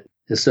planet,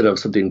 instead of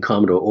something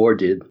Commodore Orr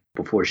did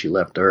before she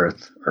left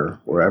Earth or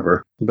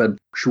wherever. But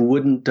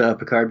wouldn't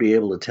Picard be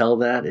able to tell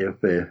that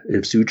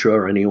if Sutra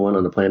or anyone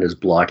on the planet is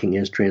blocking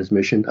his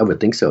transmission? I would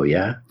think so,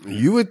 yeah.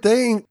 You would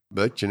think,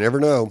 but you never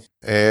know.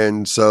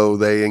 And so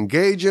they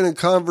engage in a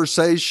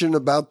conversation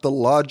about the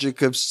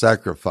logic of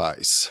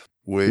sacrifice,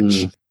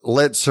 which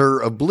lets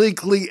her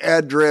obliquely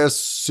address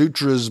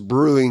Sutra's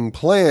brewing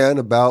plan,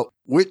 about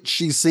which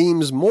she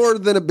seems more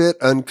than a bit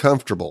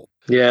uncomfortable.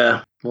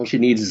 Yeah. All she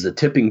needs is a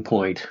tipping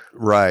point.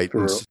 Right.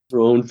 For her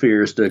own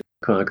fears to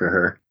conquer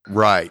her.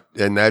 Right.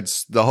 And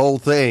that's the whole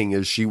thing,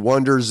 is she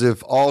wonders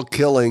if all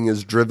killing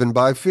is driven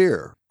by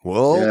fear.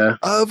 Well,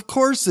 Of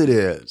course it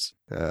is.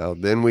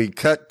 Then we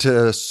cut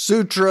to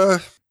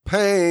Sutra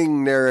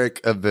paying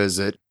Narek a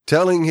visit,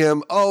 telling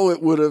him, oh,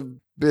 it would have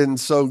been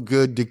so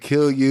good to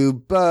kill you,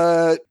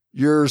 but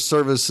your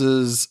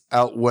services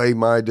outweigh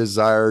my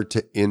desire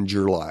to end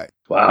your life.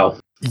 Wow.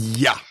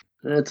 Yeah.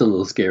 That's a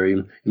little scary.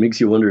 It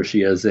makes you wonder if she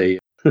has a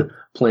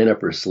plan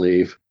up her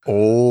sleeve.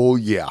 Oh,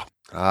 yeah.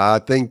 I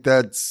think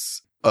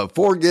that's a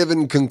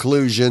foregone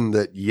conclusion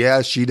that,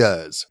 yeah, she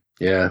does.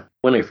 Yeah.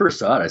 When I first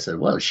saw it, I said,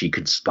 well, is she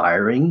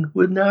conspiring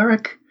with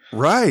Narek?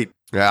 Right.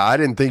 Yeah, I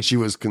didn't think she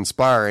was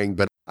conspiring,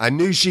 but I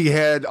knew she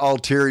had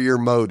ulterior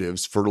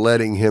motives for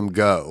letting him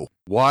go.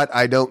 What?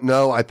 I don't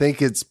know. I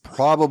think it's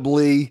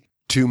probably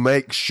to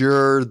make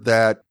sure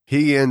that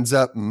he ends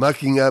up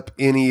mucking up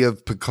any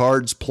of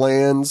Picard's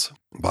plans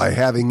by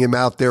having him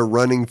out there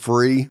running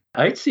free.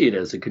 I'd see it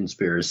as a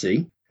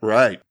conspiracy.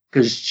 Right.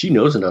 Because she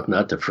knows enough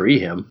not to free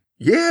him.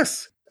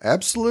 Yes,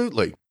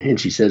 absolutely. And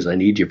she says, I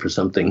need you for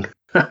something.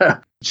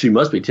 She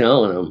must be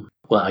telling him,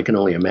 well, I can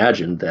only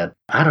imagine that.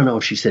 I don't know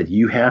if she said,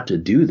 you have to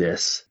do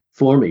this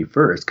for me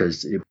first,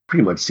 because it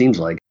pretty much seems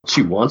like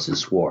she wants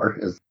this war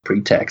as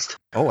pretext.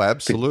 Oh,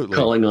 absolutely.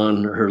 Calling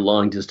on her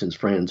long-distance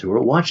friends who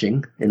are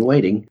watching and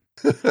waiting.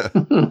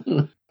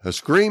 A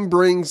scream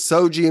brings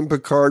Soji and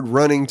Picard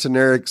running to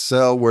Narek's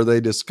cell, where they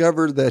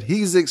discover that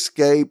he's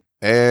escaped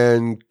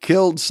and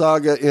killed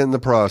Saga in the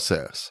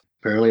process.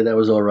 Apparently that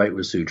was all right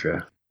with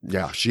Sutra.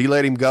 Yeah, she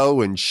let him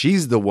go, and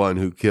she's the one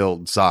who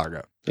killed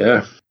Saga.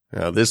 Yeah.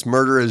 Now, this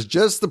murder is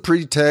just the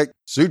pretext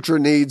Sutra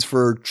needs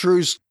for her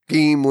true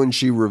scheme when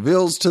she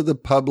reveals to the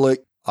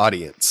public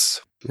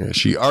audience. Yeah,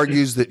 she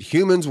argues that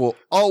humans will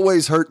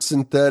always hurt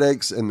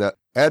synthetics and that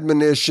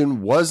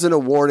admonition wasn't a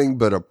warning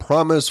but a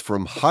promise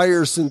from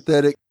higher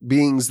synthetic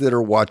beings that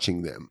are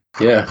watching them.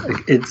 Yeah,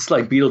 it's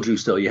like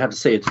Beetlejuice, though. You have to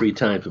say it 3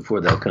 times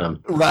before they'll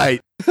come. Right.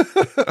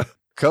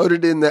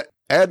 Coded in the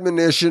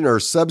admonition are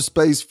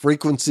subspace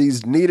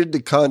frequencies needed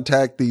to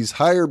contact these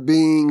higher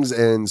beings,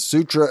 and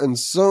Sutra and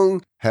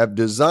Sung have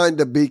designed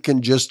a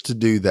beacon just to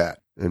do that.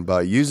 And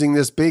by using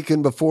this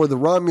beacon before the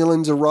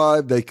Romulans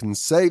arrive, they can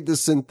save the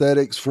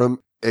synthetics from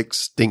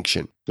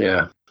extinction.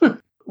 Yeah.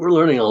 We're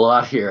learning a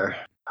lot here.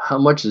 How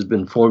much has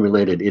been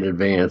formulated in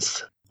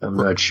advance, I'm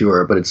not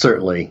sure, but it's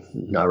certainly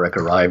Narek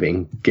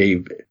arriving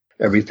gave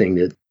everything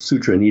that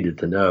Sutra needed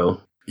to know.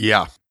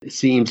 Yeah. It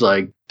seems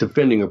like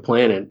defending her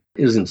planet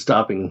isn't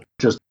stopping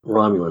just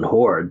Romulan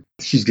horde.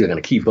 She's going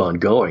to keep on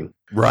going.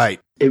 Right.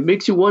 It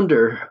makes you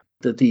wonder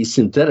that these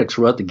synthetics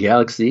throughout the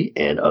galaxy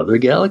and other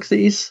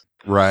galaxies.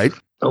 Right.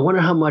 I wonder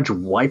how much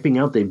wiping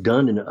out they've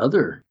done in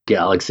other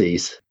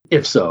galaxies,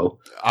 if so.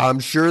 I'm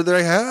sure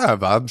they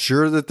have. I'm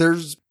sure that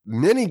there's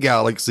many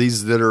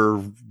galaxies that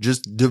are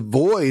just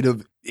devoid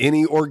of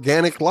any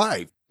organic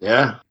life.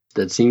 Yeah,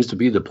 that seems to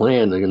be the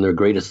plan. And their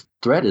greatest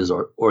threat is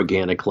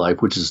organic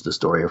life, which is the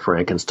story of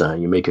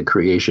Frankenstein. You make a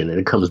creation and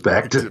it comes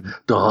back to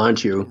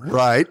haunt you.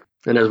 Right.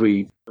 And as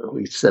we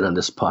said on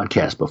this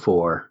podcast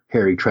before,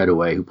 Harry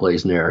Treadaway, who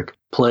plays Narek,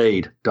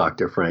 played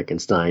Dr.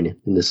 Frankenstein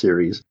in the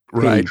series.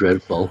 Right. Pretty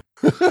dreadful.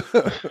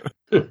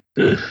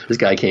 This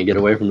guy can't get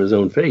away from his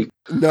own fate.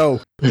 No.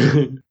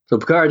 So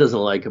Picard doesn't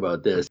like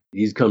about this.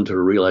 He's come to the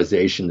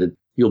realization that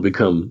you'll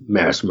become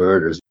mass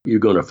murderers. You're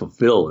going to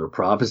fulfill their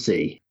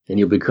prophecy, and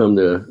you'll become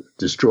the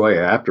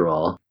destroyer after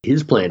all.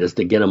 His plan is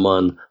to get him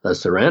on La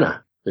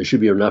Sirena. There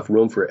should be enough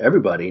room for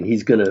everybody, and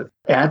he's going to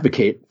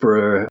advocate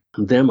for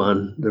them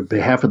on the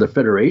behalf of the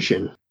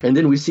Federation. And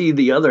then we see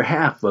the other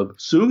half of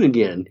Sung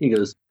again. He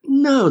goes,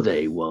 no,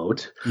 they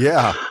won't.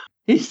 Yeah.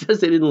 He says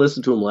they didn't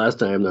listen to him last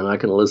time. They're not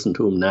going to listen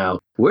to him now.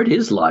 Where'd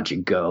his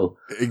logic go?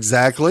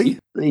 Exactly.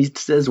 He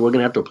says, we're going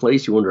to have to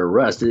place you under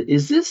arrest.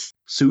 Is this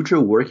Sutra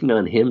working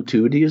on him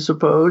too, do you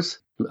suppose?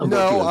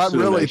 No, I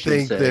really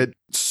think that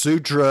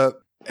Sutra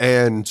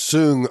and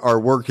Sung are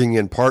working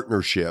in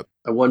partnership.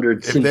 I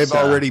wondered, if they've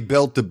already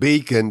built the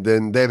beacon,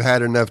 then they've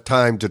had enough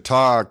time to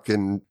talk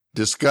and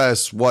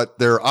discuss what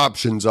their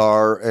options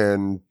are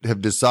and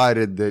have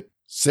decided that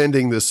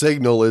sending the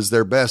signal is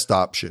their best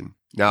option.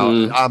 Now,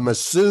 I'm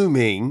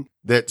assuming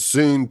that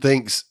Sung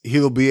thinks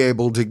he'll be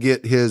able to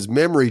get his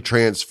memory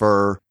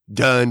transfer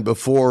done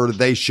before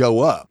they show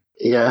up.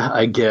 Yeah,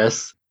 I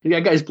guess.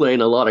 That guy's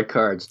playing a lot of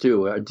cards,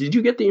 too. Did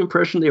you get the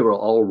impression they were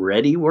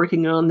already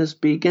working on this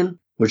beacon?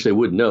 Which they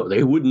wouldn't know.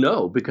 They wouldn't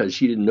know because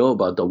she didn't know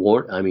about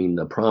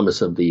the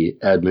promise of the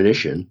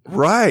admonition.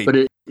 Right.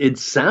 But it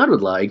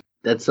sounded like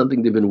that's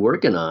something they've been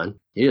working on.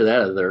 Either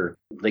that or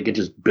they could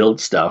just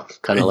build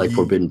stuff, kind of like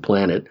Forbidden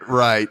Planet.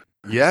 Right.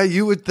 Yeah,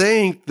 you would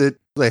think that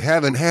they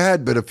haven't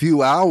had but a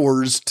few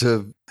hours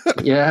to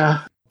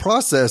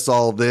process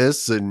all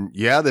this. And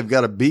yeah, they've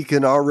got a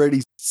beacon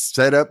already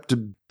set up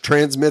to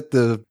transmit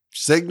the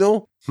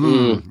signal.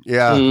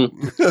 Yeah.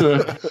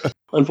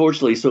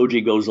 Unfortunately,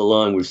 Soji goes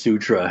along with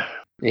Sutra.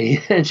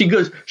 And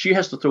she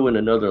has to throw in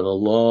a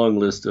long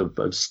list of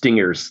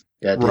stingers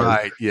at him.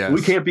 Right, yes.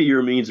 We can't be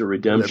your means of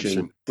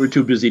redemption. We're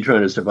too busy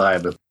trying to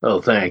survive.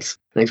 Oh, thanks.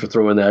 Thanks for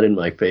throwing that in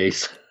my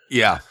face.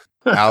 Yeah.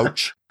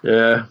 Ouch.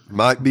 Yeah.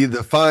 Might be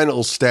the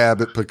final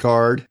stab at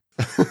Picard.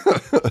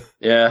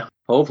 Yeah.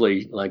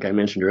 Hopefully, like I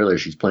mentioned earlier,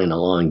 she's playing a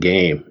long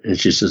game. And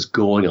it's just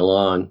going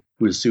along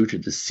with Sutra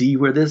to see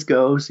where this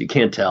goes. You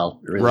can't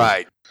tell. Really.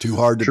 Right. Too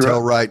hard to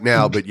tell right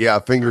now. But yeah,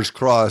 fingers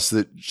crossed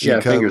that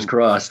fingers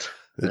crossed.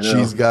 That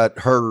she's got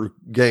her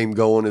game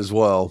going as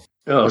well.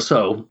 Oh,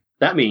 so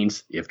that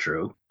means, if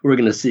true, we're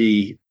going to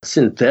see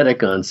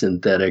synthetic on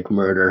synthetic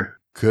murder.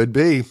 Could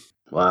be.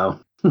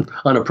 Wow.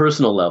 On a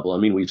personal level, I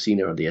mean, we've seen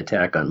it on the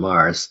attack on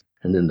Mars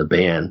and then the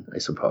ban, I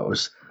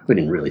suppose. We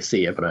didn't really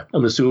see it, but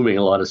I'm assuming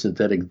a lot of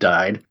synthetics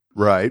died.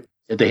 Right.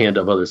 At the hand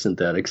of other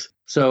synthetics.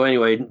 So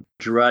anyway,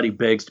 Girardi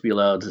begs to be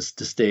allowed to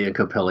stay in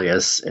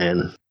Coppelius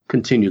and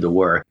continue the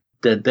work.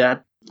 Did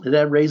that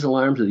raise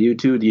alarms with you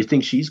too? Do you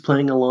think she's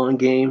playing a long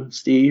game,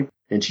 Steve?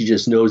 And she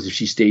just knows if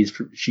she stays,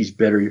 she's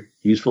better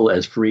useful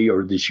as free,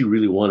 or does she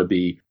really want to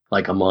be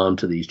like a mom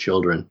to these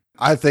children?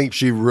 I think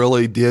she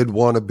really did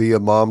want to be a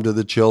mom to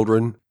the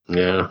children.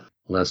 Yeah,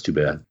 well, that's too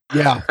bad.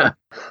 Yeah.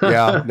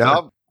 Yeah.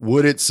 Now,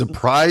 would it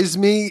surprise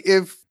me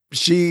if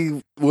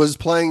she was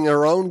playing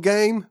her own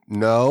game?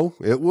 No,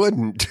 it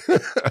wouldn't.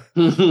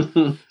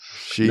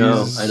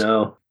 She's I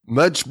know.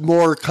 Much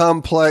more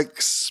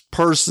complex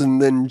person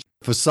than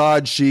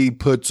facade she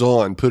puts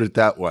on, put it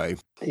that way.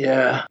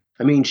 Yeah.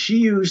 I mean, she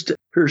used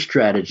her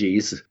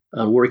strategies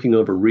on working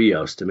over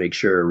Rios to make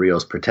sure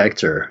Rios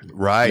protects her.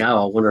 Right.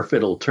 Now, I wonder if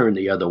it'll turn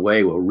the other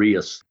way where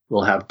Rios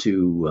will have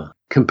to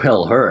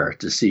compel her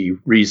to see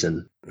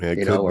reason,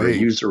 or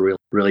use the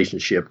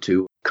relationship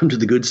to come to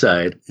the good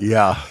side.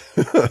 Yeah.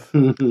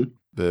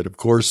 But, of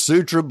course,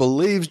 Sutra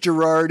believes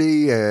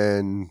Girardi,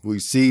 and we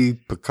see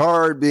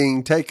Picard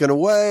being taken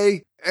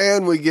away,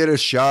 And we get a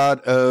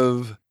shot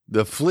of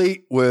the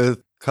fleet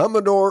with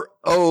Commodore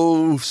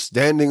O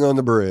standing on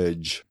the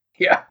bridge.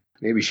 Yeah.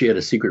 Maybe she had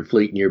a secret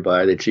fleet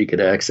nearby that she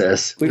could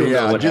access. We don't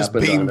know what just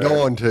happened beamed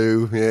on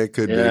to. Yeah, it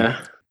could be.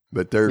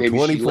 But they're maybe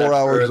 24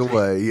 hours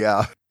away.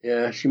 Yeah.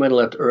 Yeah, she might have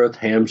left Earth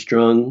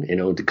hamstrung,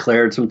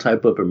 declared some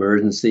type of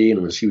emergency,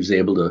 and she was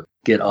able to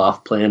get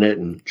off planet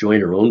and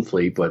join her own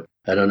fleet. But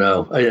I don't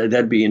know.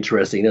 That'd be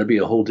interesting. That'd be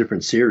a whole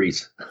different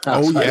series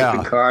outside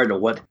of Picard and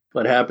what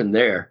happened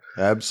there.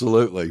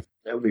 Absolutely.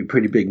 That would be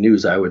pretty big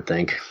news, I would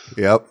think.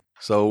 Yep.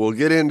 So we'll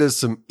get into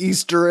some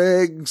Easter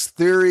eggs,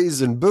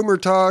 theories, and boomer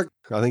talk.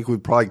 I think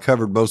we've probably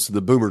covered most of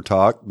the boomer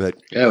talk,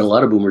 but yeah, a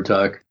lot of boomer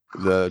talk.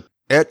 The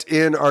Et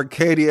in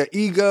Arcadia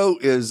Ego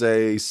is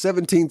a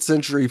 17th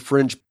century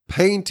French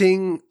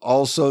painting,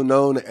 also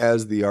known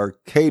as the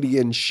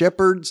Arcadian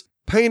Shepherds,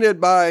 painted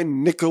by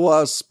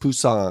Nicolas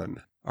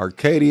Poussin.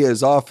 Arcadia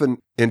is often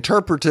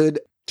interpreted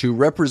to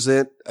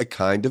represent a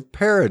kind of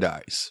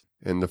paradise.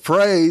 And the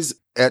phrase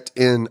Et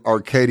in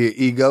Arcadia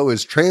Ego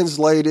is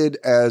translated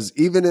as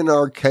even in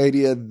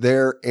Arcadia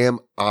there am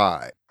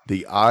I,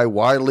 the I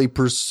widely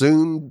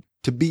presumed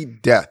to be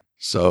death.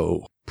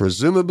 So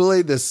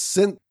presumably the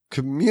synth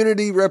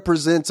community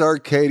represents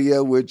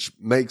Arcadia, which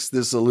makes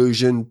this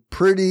illusion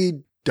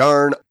pretty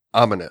darn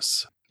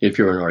ominous. If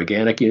you're an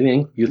organic, you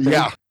think?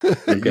 Yeah.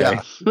 Okay.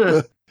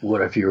 Yeah.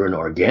 What if you're an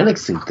organic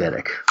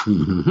synthetic?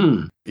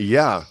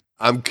 Yeah.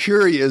 I'm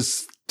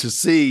curious to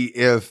see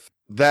if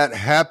that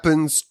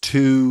happens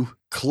to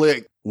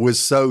click with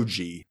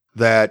Soji,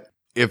 that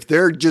if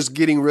they're just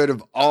getting rid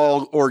of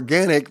all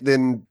organic,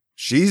 then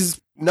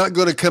she's not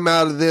going to come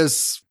out of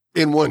this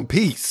in one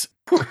piece.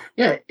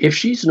 Yeah, if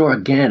she's an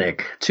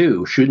organic,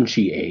 too, shouldn't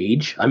she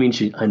age? I mean,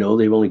 I know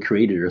they've only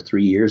created her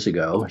 3 years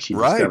ago. She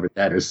discovered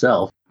that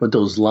herself. But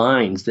those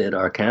lines that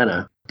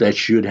Arcana, that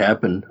should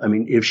happen. I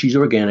mean, if she's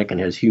organic and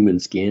has human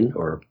skin,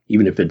 or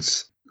even if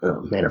it's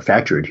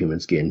manufactured human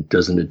skin,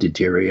 doesn't it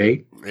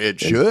deteriorate? It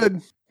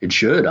should. It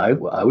should, I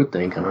would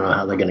think. I don't know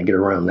how they're going to get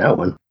around that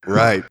one.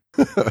 Right.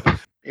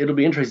 It'll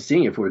be interesting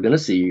seeing if we're going to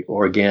see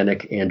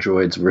organic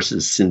androids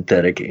versus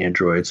synthetic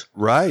androids.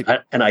 Right.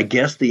 And I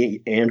guess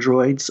the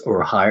androids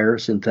or higher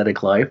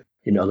synthetic life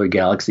in other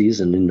galaxies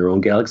and in their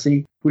own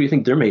galaxy, what do you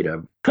think they're made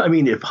of? I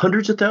mean, if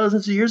hundreds of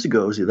thousands of years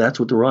ago, see, that's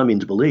what the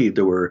Romulans believed,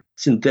 there were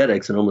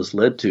synthetics and almost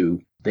led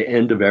to the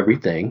end of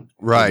everything.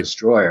 Right. The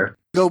destroyer.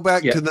 Go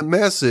back to the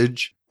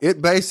message. It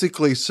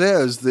basically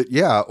says that,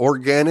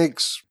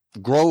 organics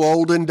grow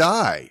old and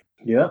die.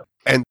 Yeah.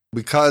 And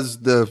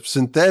because the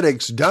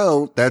synthetics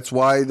don't, that's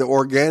why the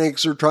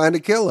organics are trying to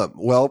kill them.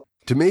 Well,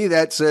 to me,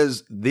 that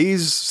says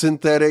these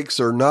synthetics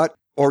are not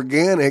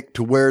organic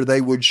to where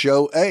they would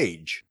show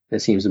age.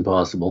 That seems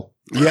impossible.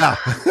 Yeah.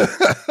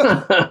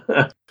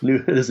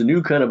 There's a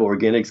new kind of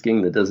organic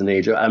skin that doesn't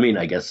age. I mean,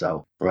 I guess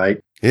so, right?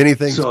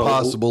 Anything's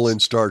possible in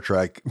Star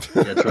Trek.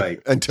 That's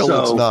right.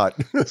 Until it's not.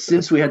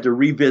 Since we had to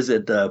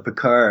revisit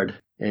Picard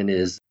and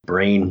his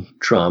brain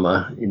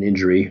trauma and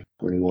injury,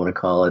 what do you want to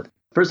call it?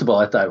 First of all,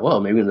 I thought, well,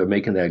 maybe they're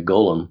making that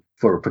golem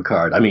for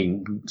Picard. I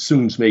mean,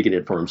 Soong's making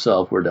it for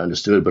himself, we're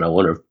understood, but I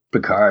wonder if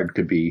Picard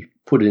could be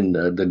put in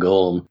the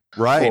golem.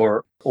 Right.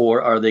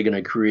 Or are they going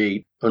to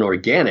create an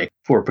organic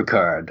for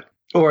Picard?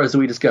 Or, as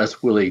we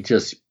discussed, will they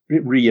just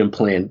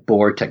re-implant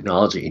Borg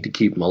technology to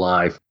keep him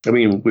alive? I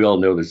mean, we all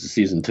know this is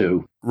season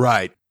 2.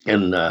 Right.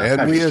 And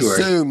we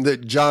assume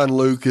that John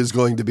Luke is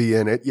going to be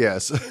in it,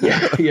 yes.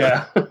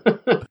 Yeah.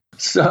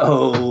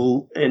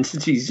 So, and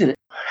since he's in it,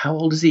 how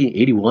old is he?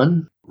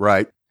 81?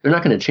 Right. They're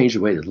not going to change the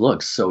way it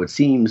looks. So it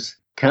seems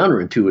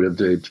counterintuitive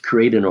to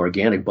create an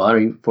organic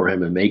body for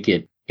him and make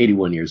it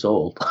 81 years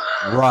old.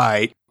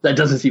 Right. That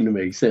doesn't seem to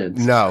make sense.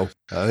 No.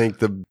 I think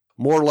the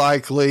more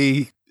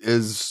likely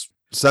is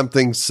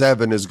something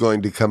Seven is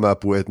going to come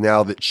up with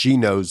now that she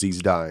knows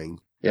he's dying.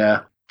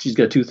 Yeah. She's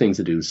got 2 things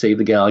to do. Save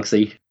the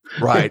galaxy.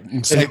 Right.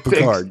 And save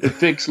Picard.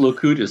 Fix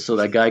Locutus so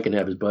that guy can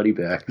have his buddy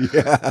back.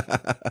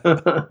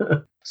 Yeah.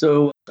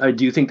 So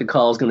do you think the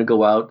call is going to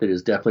go out that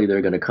is definitely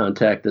they're going to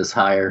contact this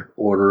higher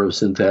order of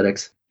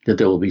synthetics, that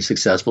they will be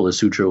successful, the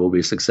Sutra will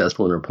be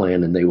successful in her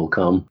plan and they will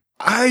come?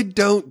 I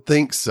don't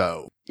think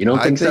so. You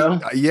don't think so?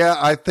 Yeah,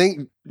 I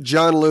think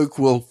John Luke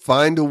will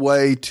find a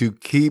way to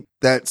keep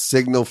that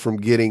signal from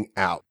getting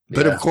out.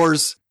 But of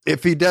course,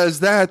 if he does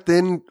that,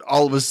 then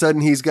all of a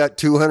sudden he's got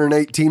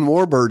 218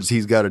 warbirds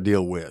he's got to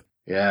deal with.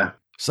 Yeah.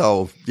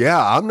 So,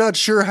 I'm not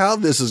sure how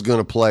this is going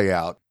to play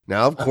out.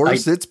 Now, of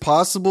course, it's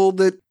possible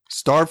that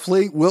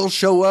Starfleet will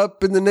show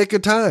up in the nick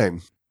of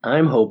time.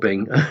 I'm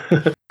hoping.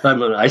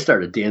 I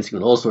started dancing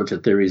with all sorts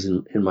of theories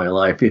in my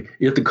life.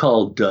 If the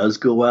call does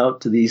go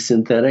out to these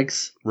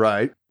synthetics,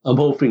 right, I'm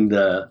hoping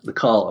the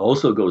call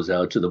also goes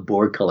out to the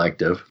Borg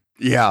Collective.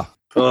 Yeah.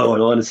 Oh, I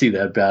want to see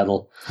that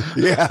battle.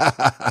 Yeah.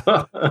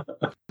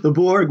 The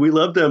Borg, we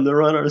love them.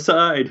 They're on our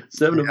side.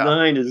 7 of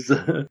 9 is...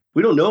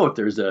 we don't know if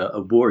there's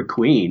a Borg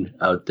queen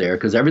out there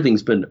because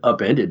everything's been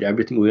upended,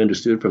 everything we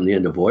understood from the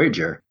end of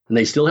Voyager. And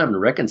they still haven't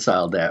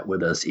reconciled that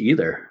with us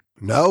either.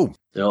 No.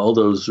 All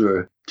those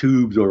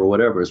tubes or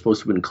whatever are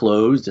supposed to have been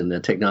closed, and the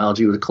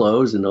technology was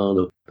closed, and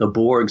all the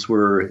Borgs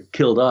were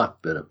killed off,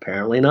 but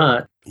apparently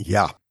not.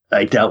 Yeah.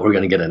 I doubt we're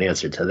going to get an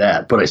answer to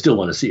that, but I still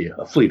want to see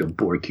a fleet of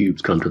Borg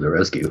cubes come to the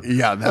rescue.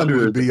 Yeah, that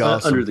would be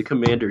awesome. Under the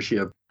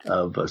commandership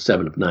of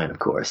 7 of 9, of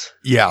course.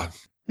 Yeah.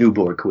 New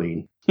Borg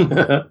Queen.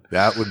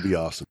 That would be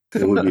awesome.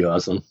 It would be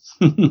awesome.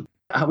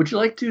 Would you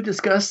like to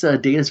discuss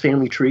Data's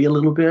family tree a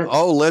little bit?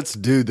 Oh, let's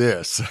do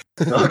this.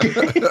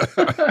 Okay.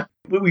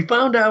 We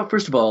found out,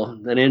 first of all,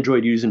 that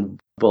Android using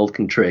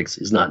Vulcan tricks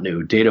is not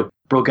new. Data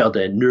broke out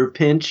that nerve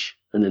pinch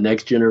in the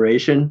Next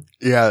Generation.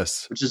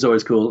 Yes. Which is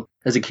always cool.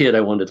 As a kid,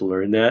 I wanted to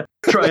learn that.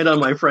 Try it on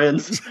my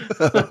friends.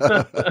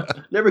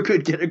 Never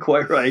could get it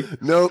quite right.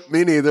 Nope,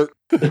 me neither.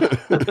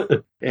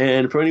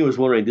 And for anyone who's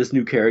wondering, this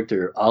new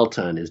character,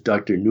 Altan, is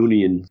Dr.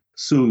 Noonien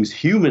Soong's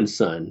human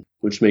son,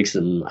 which makes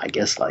him, I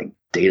guess, like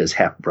Data's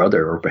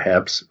half-brother or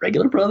perhaps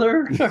regular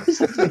brother or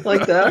something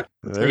like that.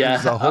 I'm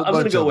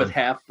going to go with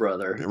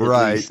half-brother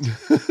right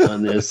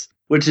on this,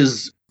 which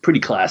is pretty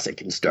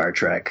classic in Star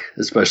Trek,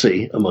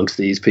 especially amongst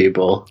these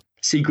people.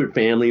 Secret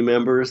family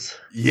members.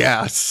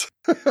 Yes.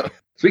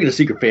 Speaking of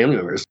secret family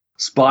members,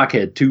 Spock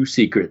had 2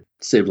 secret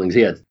siblings. He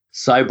had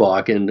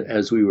Sybok, and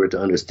as we were to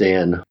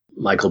understand,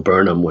 Michael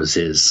Burnham was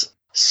his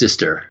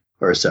sister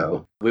or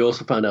so. We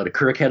also found out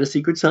Kirk had a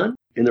secret son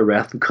in The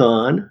Wrath of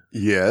Khan.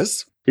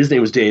 Yes. His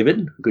name was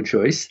David. Good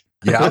choice.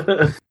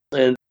 Yeah.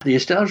 And the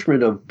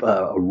establishment of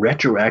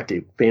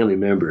retroactive family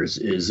members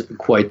is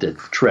quite the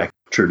Trek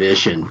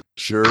tradition.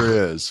 Sure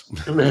is.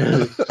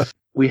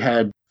 We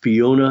had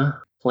Fiona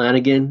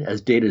Flanagan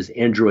as Data's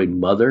android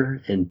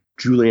mother, and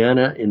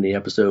Juliana in the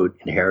episode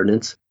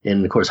Inheritance,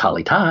 and of course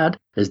Holly Todd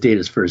as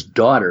Data's first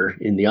daughter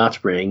in the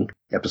Offspring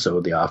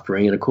episode The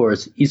Offspring, and of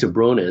course Issa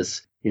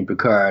Bronis in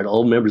Picard,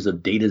 all members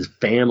of Data's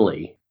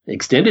family,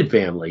 extended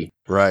family.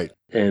 Right.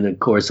 And of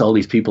course all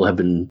these people have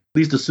been, at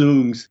least the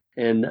Soongs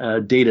and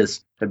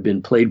Data's, have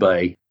been played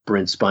by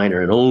Brent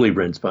Spiner, and only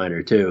Brent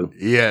Spiner too.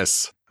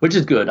 Yes. Which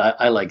is good.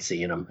 I like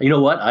seeing him. You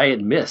know what? I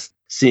had missed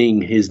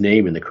seeing his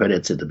name in the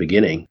credits at the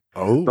beginning.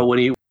 Oh. But when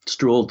he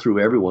strolled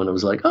through everyone, I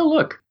was like, oh,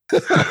 look.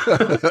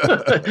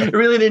 It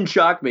really didn't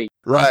shock me.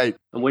 Right.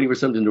 I'm waiting for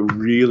something to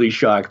really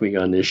shock me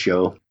on this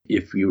show.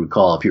 If you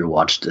recall, if you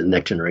watched the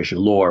Next Generation,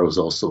 Lore was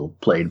also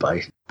played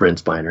by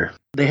Brent Spiner.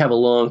 They have a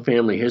long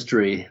family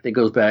history that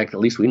goes back, at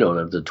least we know,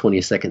 of the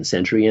 22nd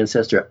century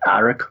ancestor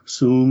Arak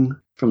Soong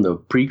from the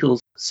prequel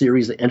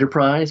series The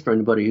Enterprise, for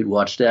anybody who'd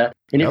watched that.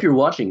 And if you're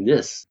watching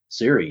this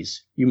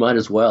series, you might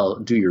as well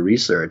do your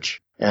research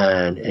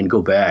and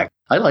go back.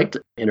 I liked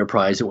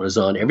Enterprise. It was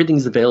on.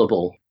 Everything's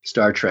available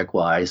Star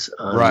Trek-wise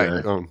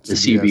on the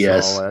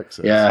CBS. All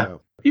access, yeah.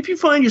 If you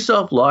find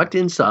yourself locked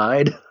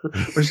inside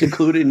or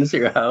secluded in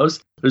your house,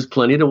 there's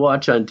plenty to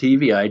watch on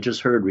TV. I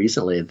just heard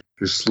recently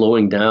they're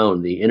slowing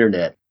down the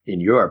internet in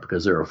Europe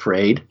because they're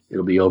afraid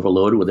it'll be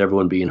overloaded with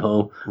everyone being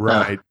home.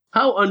 Right.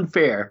 How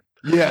unfair.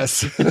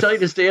 Yes. They tell you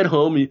to stay at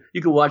home.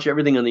 You can watch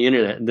everything on the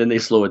internet, and then they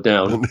slow it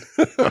down.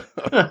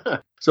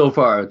 So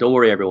far, don't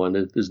worry, everyone.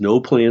 There's no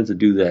plans to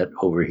do that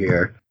over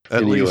here.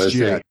 At least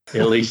yet.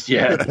 At least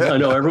yet. I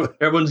know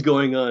everyone's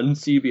going on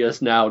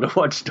CBS Now to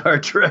watch Star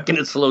Trek, and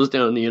it slows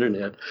down the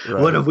internet.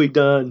 Right. What have we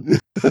done?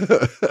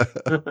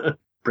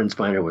 Brent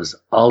Spiner was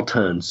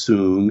Altan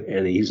Soong,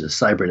 and he's a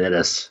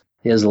cybernetist.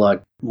 He has a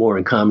lot more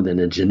in common than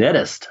a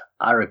genetist,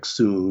 Arak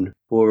Soong,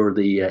 or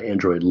the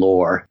android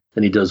Lore,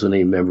 than he does with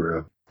any member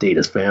of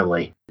Data's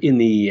family. In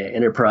the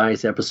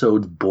Enterprise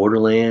episodes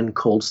Borderland,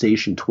 Cold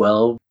Station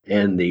 12,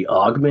 and the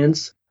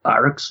Augments,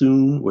 Arak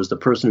Soong was the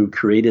person who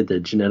created the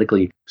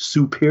genetically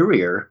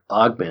superior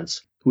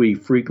Augments, who he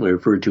frequently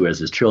referred to as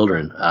his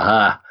children.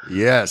 Aha.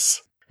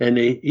 Yes. And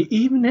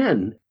even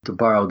then, to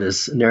borrow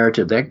this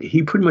narrative, that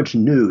he pretty much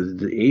knew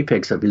that the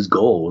apex of his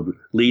goal would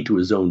lead to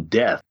his own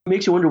death. It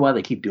makes you wonder why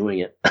they keep doing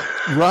it.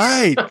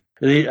 Right.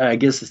 I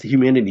guess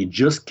humanity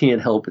just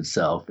can't help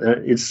itself.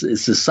 It's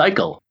a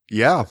cycle.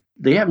 Yeah.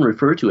 They haven't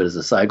referred to it as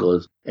a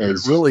cycle.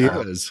 As it really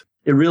is.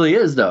 It really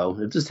is, though.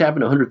 It just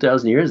happened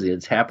 100,000 years ago.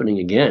 It's happening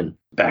again.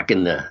 Back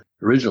in the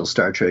original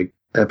Star Trek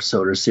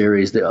episode or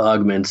series, the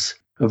Augments,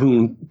 of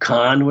whom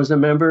Khan was a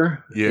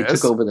member, yes. They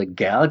took over the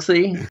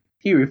galaxy.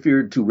 He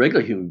referred to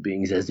regular human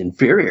beings as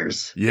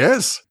inferiors.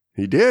 Yes,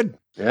 he did.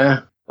 Yeah.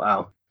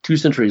 Wow. 2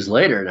 centuries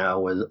later now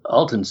with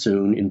Altan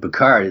Soong in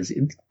Picard, it's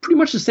pretty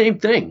much the same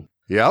thing.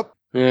 Yep.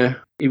 Yeah.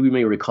 We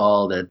may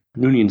recall that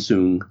Noonien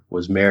Soong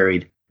was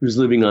married. He was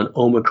living on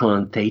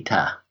Omicron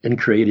Theta and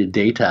created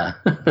Data.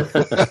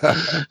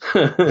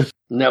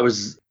 And that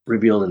was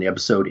revealed in the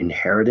episode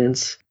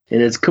Inheritance.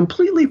 And it's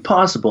completely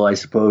possible, I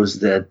suppose,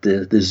 that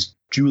this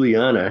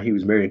Juliana he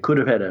was married could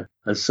have had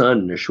a son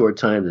in a short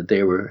time that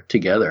they were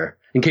together.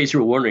 In case you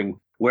were wondering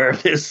where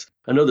this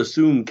another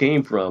Soong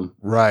came from.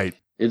 Right.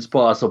 It's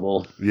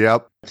possible.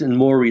 Yep. In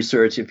more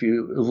research, if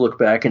you look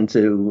back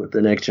into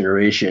the Next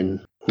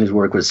Generation, his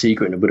work was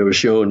secret, but it was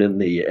shown in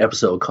the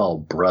episode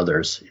called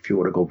Brothers, if you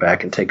want to go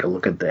back and take a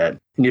look at that.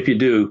 And if you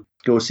do,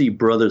 go see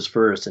Brothers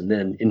first and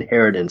then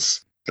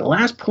Inheritance. The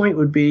last point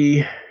would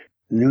be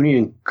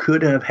Noonien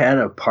could have had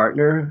a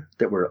partner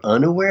that we're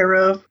unaware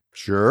of.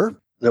 Sure.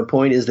 The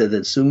point is that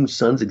assumed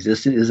sons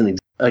existed isn't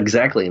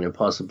exactly an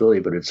impossibility,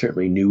 but it's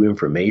certainly new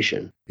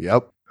information.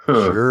 Yep.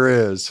 Sure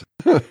is.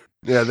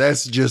 Yeah,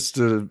 that's just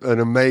an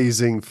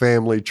amazing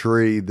family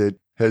tree that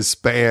has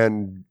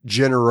spanned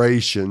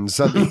generations.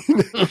 I mean,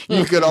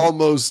 you could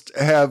almost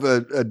have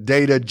a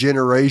data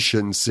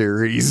generation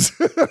series.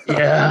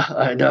 Yeah,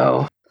 I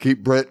know.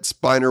 Keep Brent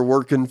Spiner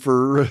working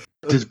for...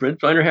 Does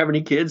Brent Spiner have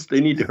any kids? They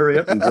need to hurry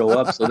up and grow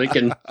up so they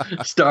can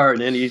star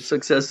in any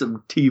successive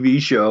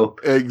TV show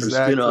or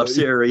spin-off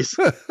series.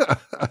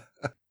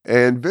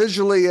 And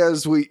visually,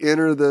 as we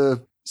enter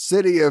the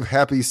city of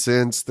Happy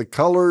Sense, the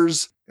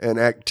colors and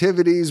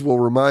activities will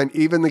remind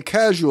even the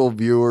casual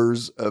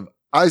viewers of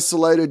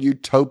isolated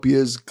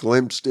utopias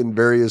glimpsed in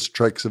various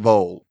treks of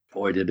old.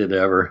 Boy, did it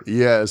ever.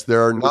 Yes,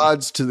 there are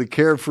nods to the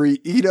carefree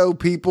Edo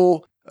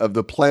people of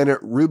the planet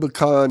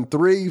Rubicon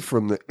 3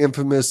 from the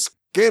infamous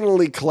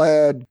scantily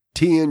clad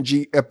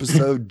TNG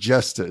episode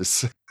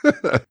Justice.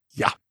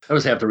 Yeah. That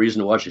was half the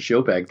reason to watch the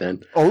show back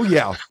then. Oh,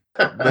 yeah.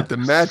 But the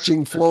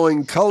matching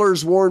flowing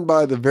colors worn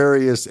by the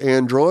various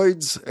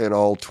androids and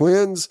all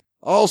twins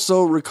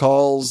also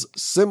recalls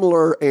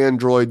similar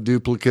android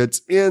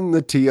duplicates in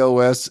the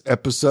TOS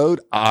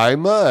episode I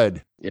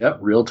Mud. Yep,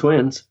 real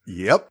twins.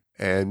 Yep.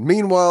 And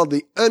meanwhile,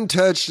 the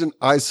untouched and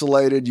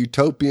isolated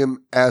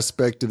utopian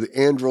aspect of the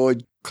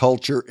android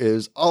culture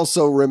is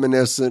also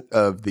reminiscent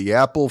of the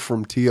Apple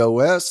from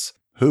TOS,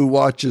 Who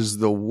Watches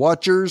the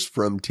Watchers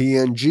from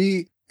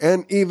TNG,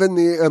 and even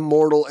the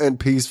immortal and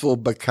peaceful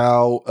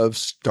Bakau of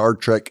Star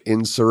Trek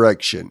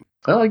Insurrection.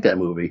 I like that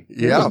movie.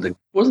 Yeah. It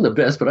wasn't the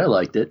best, but I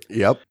liked it.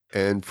 Yep.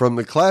 And from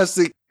the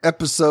classic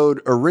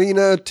episode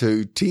Arena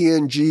to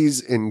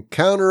TNG's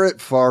Encounter at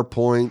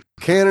Farpoint,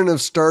 canon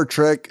of Star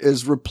Trek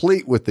is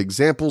replete with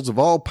examples of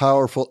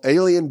all-powerful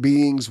alien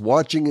beings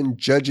watching and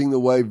judging the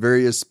way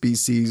various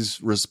species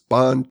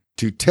respond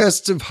to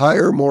tests of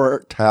higher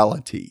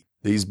mortality.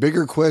 These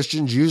bigger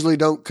questions usually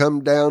don't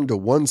come down to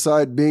one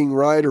side being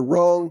right or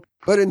wrong,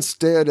 but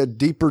instead a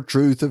deeper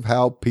truth of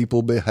how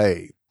people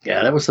behave.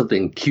 Yeah, that was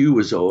something Q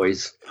was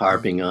always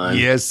harping on.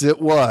 Yes,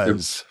 it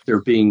was.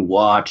 They're being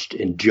watched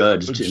and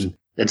judged, and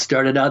it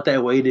started out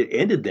that way and it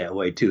ended that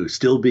way too,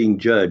 still being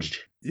judged.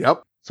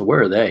 Yep. So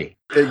where are they?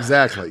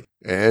 Exactly.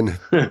 And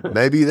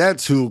maybe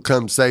that's who'll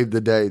come save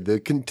the day, the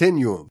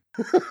continuum.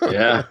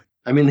 Yeah.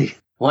 I mean,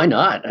 why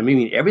not? I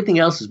mean, everything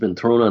else has been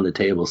thrown on the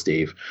table,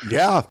 Steve.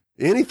 Yeah.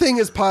 Anything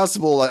is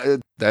possible.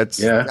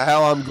 That's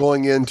how I'm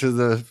going into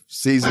the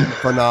season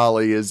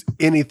finale is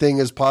anything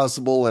is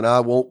possible, and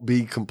I won't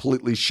be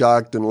completely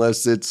shocked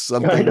unless it's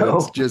something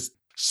that's just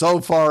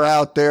so far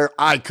out there,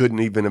 I couldn't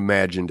even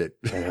imagined it.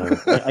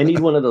 I need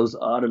one of those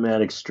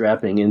automatic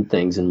strapping in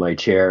things in my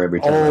chair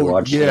every time I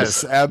watch this.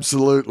 Yes,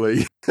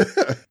 absolutely.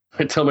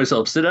 I tell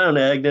myself, sit down,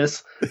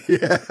 Agnes,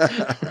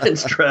 and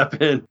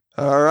strap in.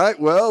 All right.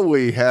 Well,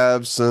 we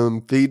have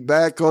some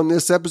feedback on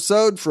this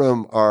episode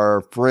from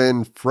our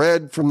friend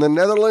Fred from the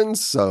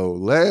Netherlands. So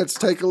let's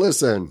take a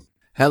listen.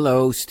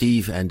 Hello,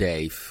 Steve and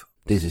Dave.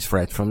 This is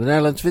Fred from the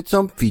Netherlands with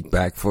some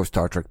feedback for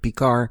Star Trek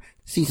Picard,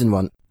 Season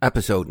 1,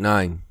 Episode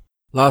 9.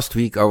 Last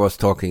week I was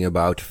talking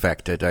about the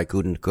fact that I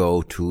couldn't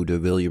go to the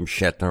William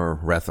Shatner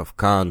Wrath of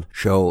Khan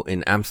show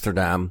in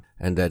Amsterdam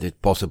and that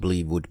it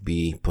possibly would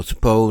be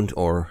postponed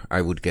or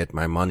I would get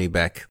my money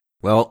back.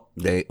 Well,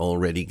 they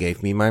already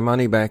gave me my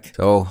money back.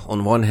 So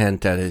on one hand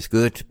that is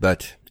good,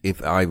 but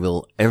if I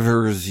will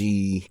ever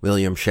see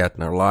William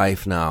Shatner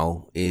live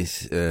now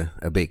is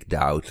a big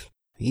doubt.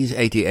 He's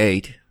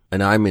 88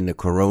 and I'm in the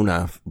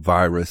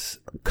coronavirus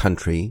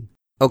country.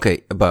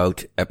 Okay,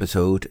 about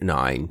episode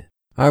 9.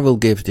 I will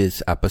give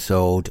this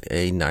episode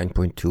a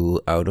 9.2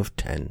 out of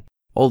 10.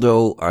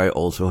 Although I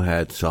also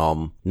had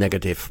some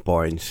negative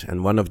points,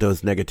 and one of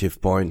those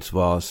negative points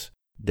was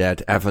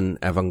that Evan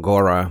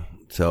Evangora,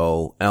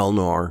 so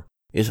Elnor,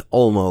 is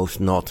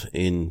almost not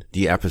in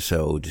the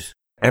episodes.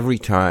 Every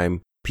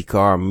time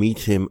Picard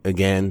meets him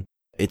again,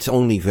 it's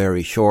only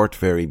very short,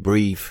 very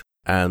brief,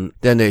 and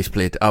then they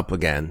split up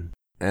again.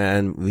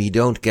 And we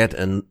don't get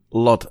a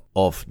lot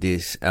of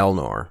this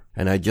Elnor.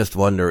 And I just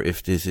wonder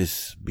if this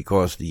is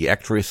because the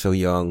actor is so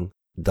young,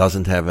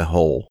 doesn't have a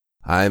whole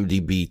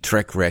IMDb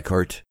track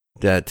record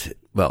that,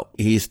 well,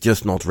 he's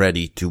just not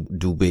ready to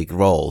do big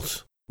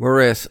roles.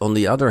 Whereas, on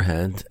the other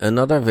hand,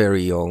 another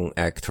very young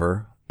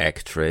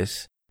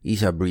actress,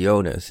 Isa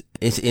Briones,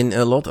 is in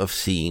a lot of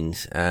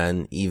scenes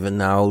and even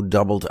now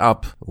doubled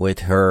up with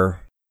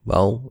her,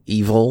 well,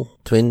 evil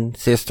twin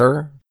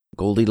sister,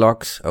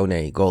 Goldilocks,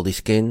 Goldie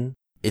Skin.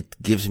 It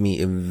gives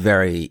me a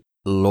very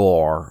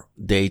lore,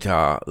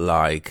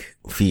 data-like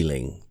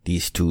feeling,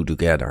 these two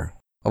together.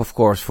 Of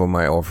course, for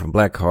my Orphan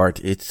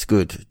Blackheart, it's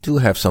good to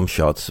have some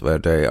shots where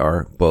they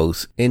are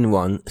both in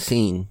one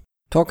scene.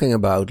 Talking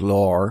about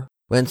lore,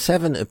 when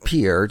Seven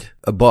appeared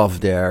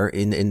above there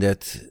in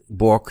that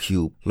Borg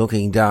cube,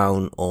 looking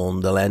down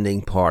on the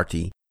landing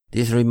party,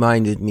 this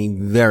reminded me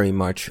very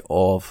much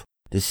of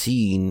the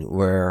scene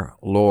where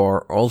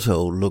Lore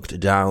also looked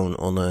down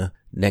on a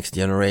Next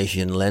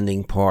Generation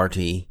landing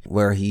party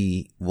where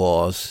he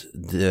was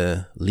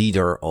the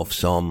leader of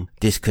some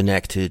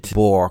disconnected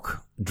Borg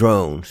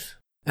drones.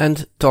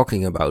 And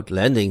talking about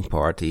landing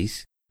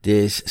parties,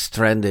 this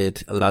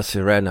stranded La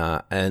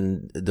Sirena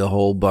and the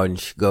whole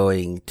bunch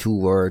going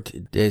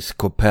toward this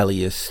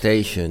Coppelius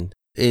station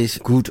is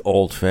good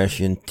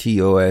old-fashioned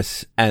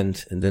TOS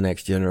and the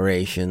Next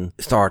Generation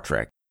Star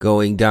Trek.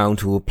 Going down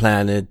to a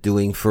planet,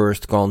 doing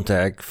first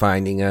contact,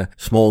 finding a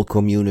small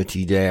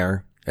community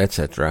there,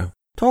 etc.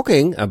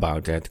 Talking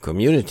about that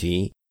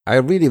community, I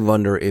really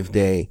wonder if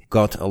they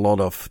got a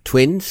lot of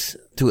twins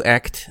to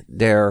act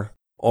there,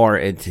 or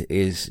it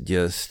is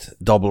just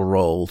double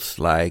roles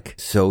like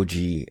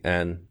Soji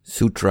and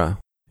Sutra.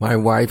 My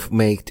wife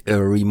made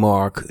a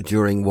remark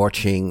during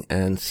watching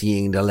and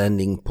seeing the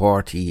landing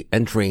party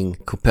entering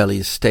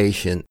Coppelius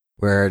station,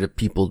 where the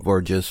people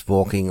were just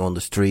walking on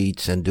the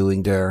streets and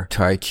doing their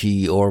Tai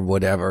Chi or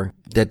whatever,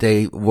 that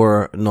they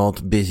were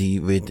not busy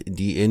with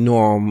the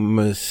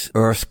enormous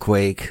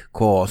earthquake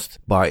caused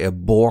by a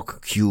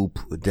Borg cube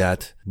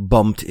that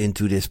bumped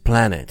into this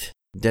planet.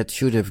 That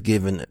should have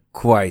given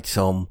quite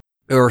some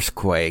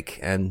earthquake,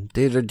 and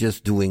they're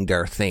just doing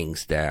their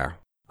things there.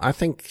 I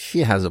think she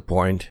has a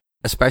point,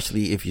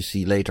 especially if you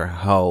see later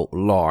how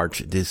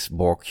large this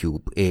Borg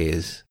cube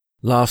is.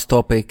 Last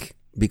topic,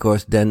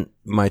 because then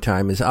my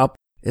time is up,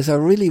 is I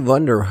really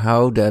wonder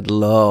how that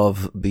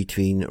love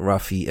between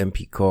Raffi and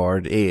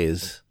Picard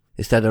is.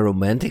 Is that a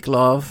romantic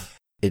love?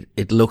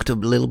 It looked a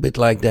little bit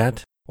like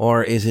that.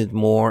 Or is it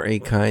more a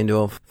kind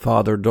of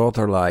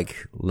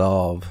father-daughter-like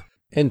love?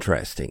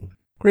 Interesting.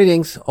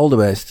 Greetings, all the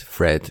best,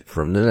 Fred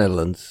from the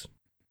Netherlands.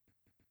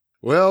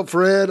 Well,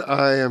 Fred,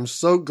 I am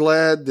so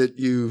glad that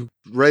you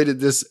rated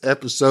this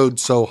episode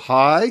so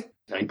high.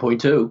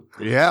 9.2.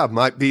 Yeah,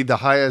 might be the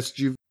highest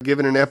you've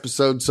given an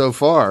episode so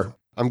far.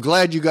 I'm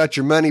glad you got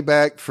your money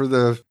back for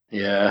the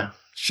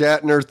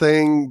Shatner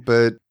thing,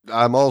 but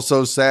I'm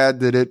also sad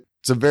that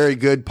it's a very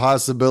good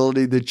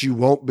possibility that you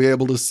won't be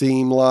able to see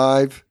him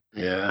live.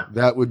 Yeah.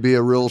 That would be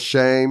a real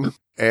shame.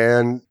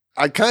 And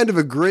I kind of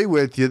agree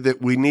with you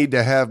that we need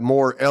to have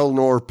more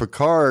Elnor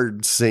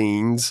Picard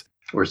scenes.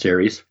 Or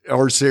series,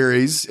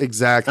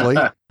 exactly.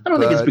 I don't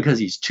think it's because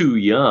he's too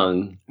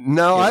young.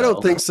 No, I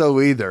don't think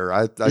so either.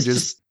 I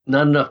just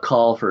not enough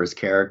call for his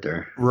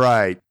character.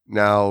 Right.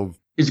 Now,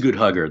 he's a good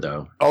hugger,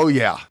 though. Oh,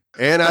 yeah.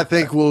 And I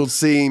think we'll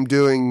see him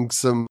doing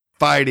some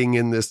fighting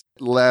in this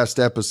last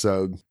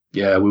episode.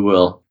 Yeah, we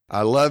will.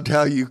 I loved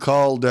how you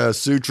called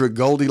Sutra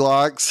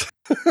Goldilocks.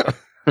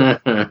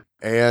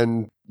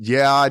 And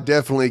yeah, I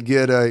definitely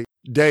get a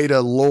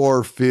Data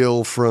lore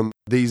feel from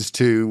these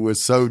two with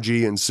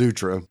Soji and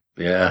Sutra.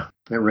 Yeah,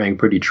 that rang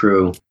pretty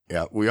true.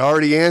 Yeah, we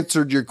already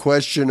answered your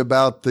question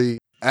about the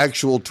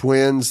actual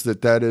twins,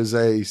 that is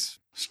a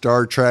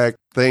Star Trek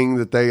thing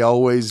that they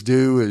always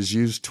do, is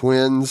use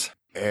twins.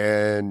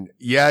 And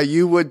yeah,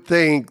 you would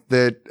think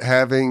that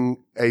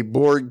having a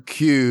Borg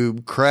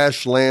cube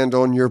crash land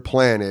on your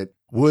planet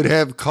would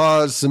have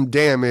caused some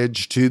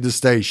damage to the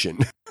station.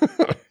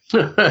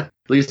 At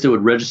least it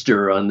would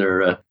register on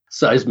their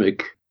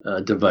seismic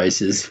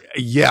devices.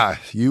 Yeah,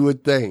 you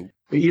would think.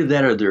 Either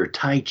that or their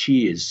Tai Chi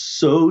is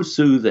so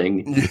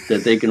soothing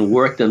that they can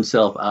work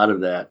themselves out of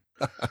that.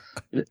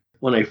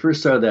 When I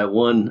first saw that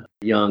one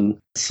young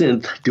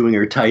synth doing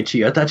her Tai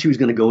Chi, I thought she was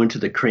going to go into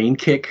the crane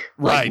kick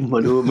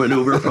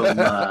maneuver from,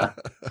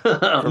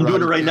 I'm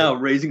doing it right now,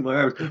 raising my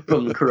arms,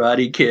 from the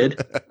Karate Kid.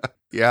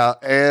 Yeah,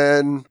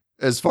 and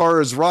as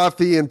far as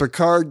Raffi and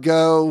Picard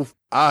go,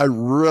 I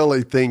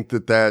really think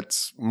that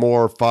that's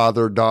more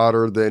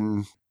father-daughter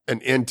than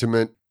an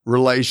intimate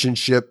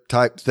relationship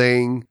type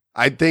thing.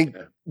 I think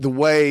the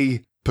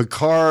way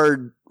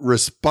Picard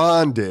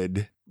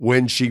responded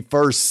when she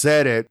first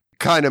said it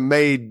kind of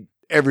made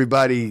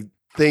everybody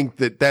think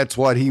that that's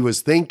what he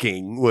was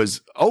thinking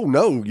was, oh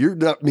no, you're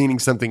not meaning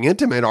something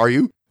intimate, are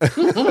you?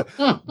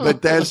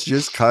 But that's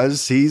just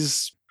because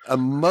he's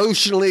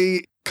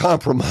emotionally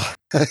compromised.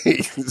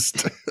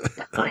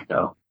 I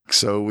know.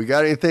 So we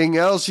got anything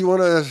else you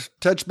want to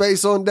touch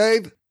base on,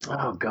 Dave?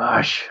 Oh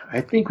gosh,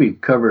 I think we've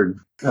covered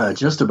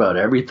just about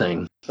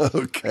everything.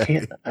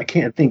 Okay. I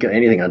can't think of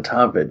anything on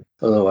top of it.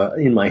 Although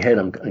in my head,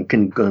 I'm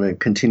going to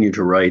continue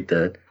to write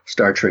the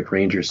Star Trek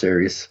Ranger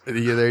series.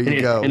 Yeah, there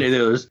you go. Any of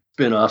those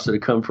spin-offs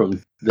that come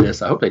from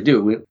this. I hope they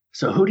do.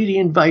 So who did he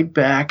invite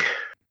back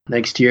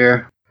next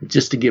year?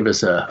 Just to give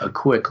us a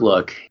quick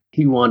look.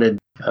 He wanted,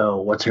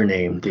 what's her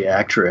name? The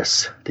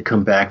actress to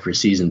come back for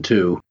season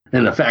 2.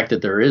 And the fact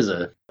that there is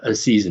a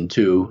season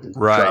 2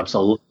 drops a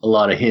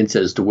lot of hints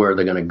as to where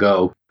they're going to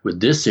go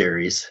with this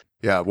series.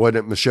 Yeah, wasn't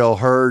it Michelle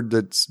Hurd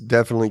that's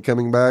definitely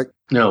coming back?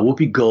 No,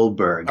 Whoopi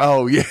Goldberg.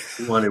 Oh, yeah.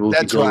 He wanted Whoopi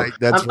That's Goldberg. right.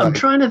 That's right. I'm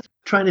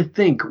trying to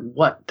think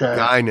what...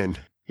 Guinan.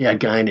 Yeah,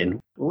 Guinan.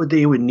 What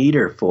they would need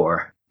her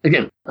for?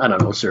 Again, I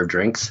don't know, serve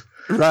drinks.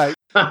 Right.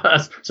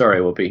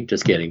 Sorry, Whoopi.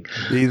 Just kidding.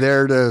 Be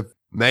there to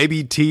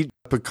maybe teach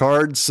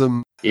Picard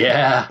some...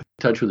 Yeah,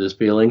 touch with his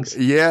feelings.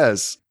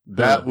 Yes,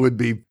 that would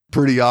be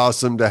pretty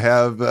awesome to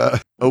have a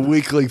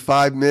weekly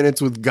 5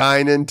 minutes with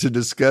Guinan to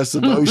discuss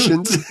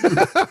emotions.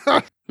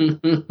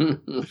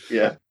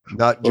 Yeah.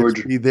 Not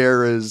just be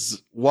there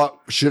as what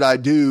should I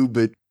do,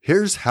 but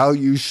here's how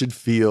you should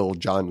feel,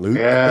 John Luke.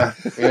 Yeah.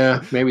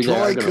 Maybe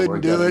Troy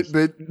couldn't do it,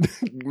 but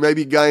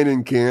maybe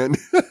Guinan can.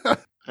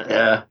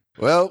 Yeah.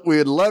 Well,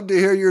 we'd love to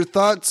hear your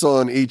thoughts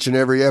on each and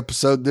every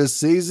episode this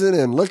season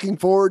and looking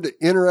forward to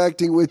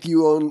interacting with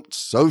you on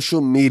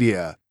social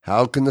media.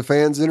 How can the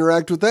fans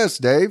interact with us,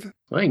 Dave?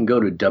 Well, you can go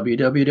to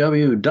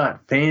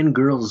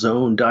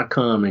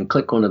www.fangirlzone.com and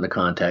click one of the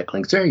contact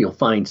links there. You'll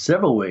find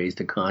several ways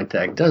to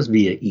contact us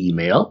via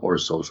email or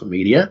social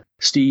media.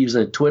 Steve's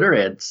at Twitter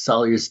at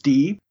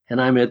SalyerSteve, and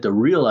I'm at the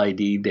real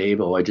ID,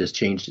 Dave. Oh, I just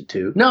changed it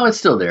too. No, it's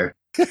still there.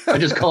 I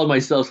just called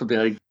myself something.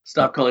 I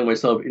stopped calling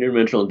myself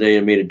Interdimensional Day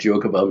and made a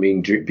joke about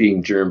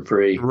being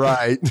germ-free.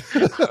 Right.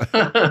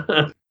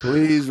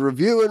 Please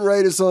review and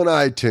rate us on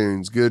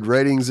iTunes. Good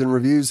ratings and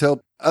reviews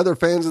help other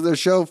fans of the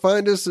show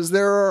find us, as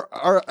there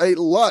are a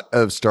lot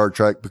of Star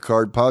Trek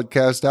Picard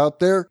podcasts out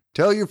there.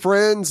 Tell your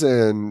friends,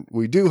 and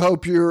we do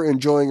hope you're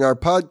enjoying our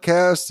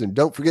podcasts. And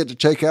don't forget to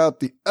check out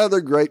the other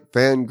great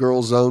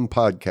Fangirl Zone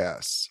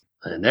podcasts.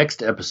 The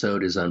next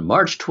episode is on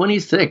March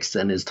 26th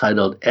and is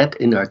titled Et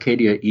in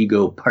Arcadia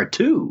Ego Part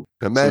 2.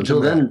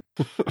 Imagine that.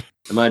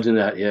 Imagine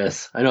that,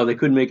 yes. I know, they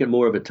couldn't make it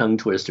more of a tongue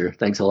twister.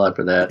 Thanks a lot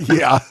for that.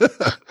 Yeah.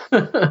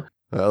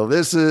 Well,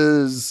 this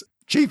is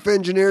Chief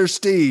Engineer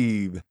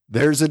Steve.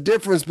 There's a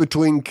difference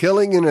between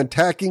killing an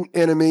attacking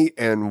enemy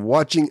and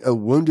watching a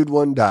wounded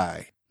one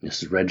die.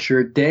 This is Red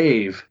Shirt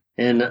Dave.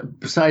 And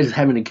besides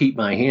having to keep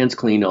my hands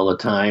clean all the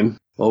time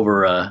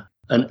over a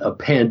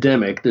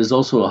pandemic, there's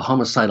also a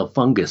homicidal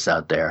fungus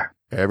out there.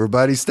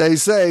 Everybody stay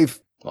safe.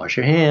 Wash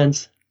your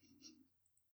hands.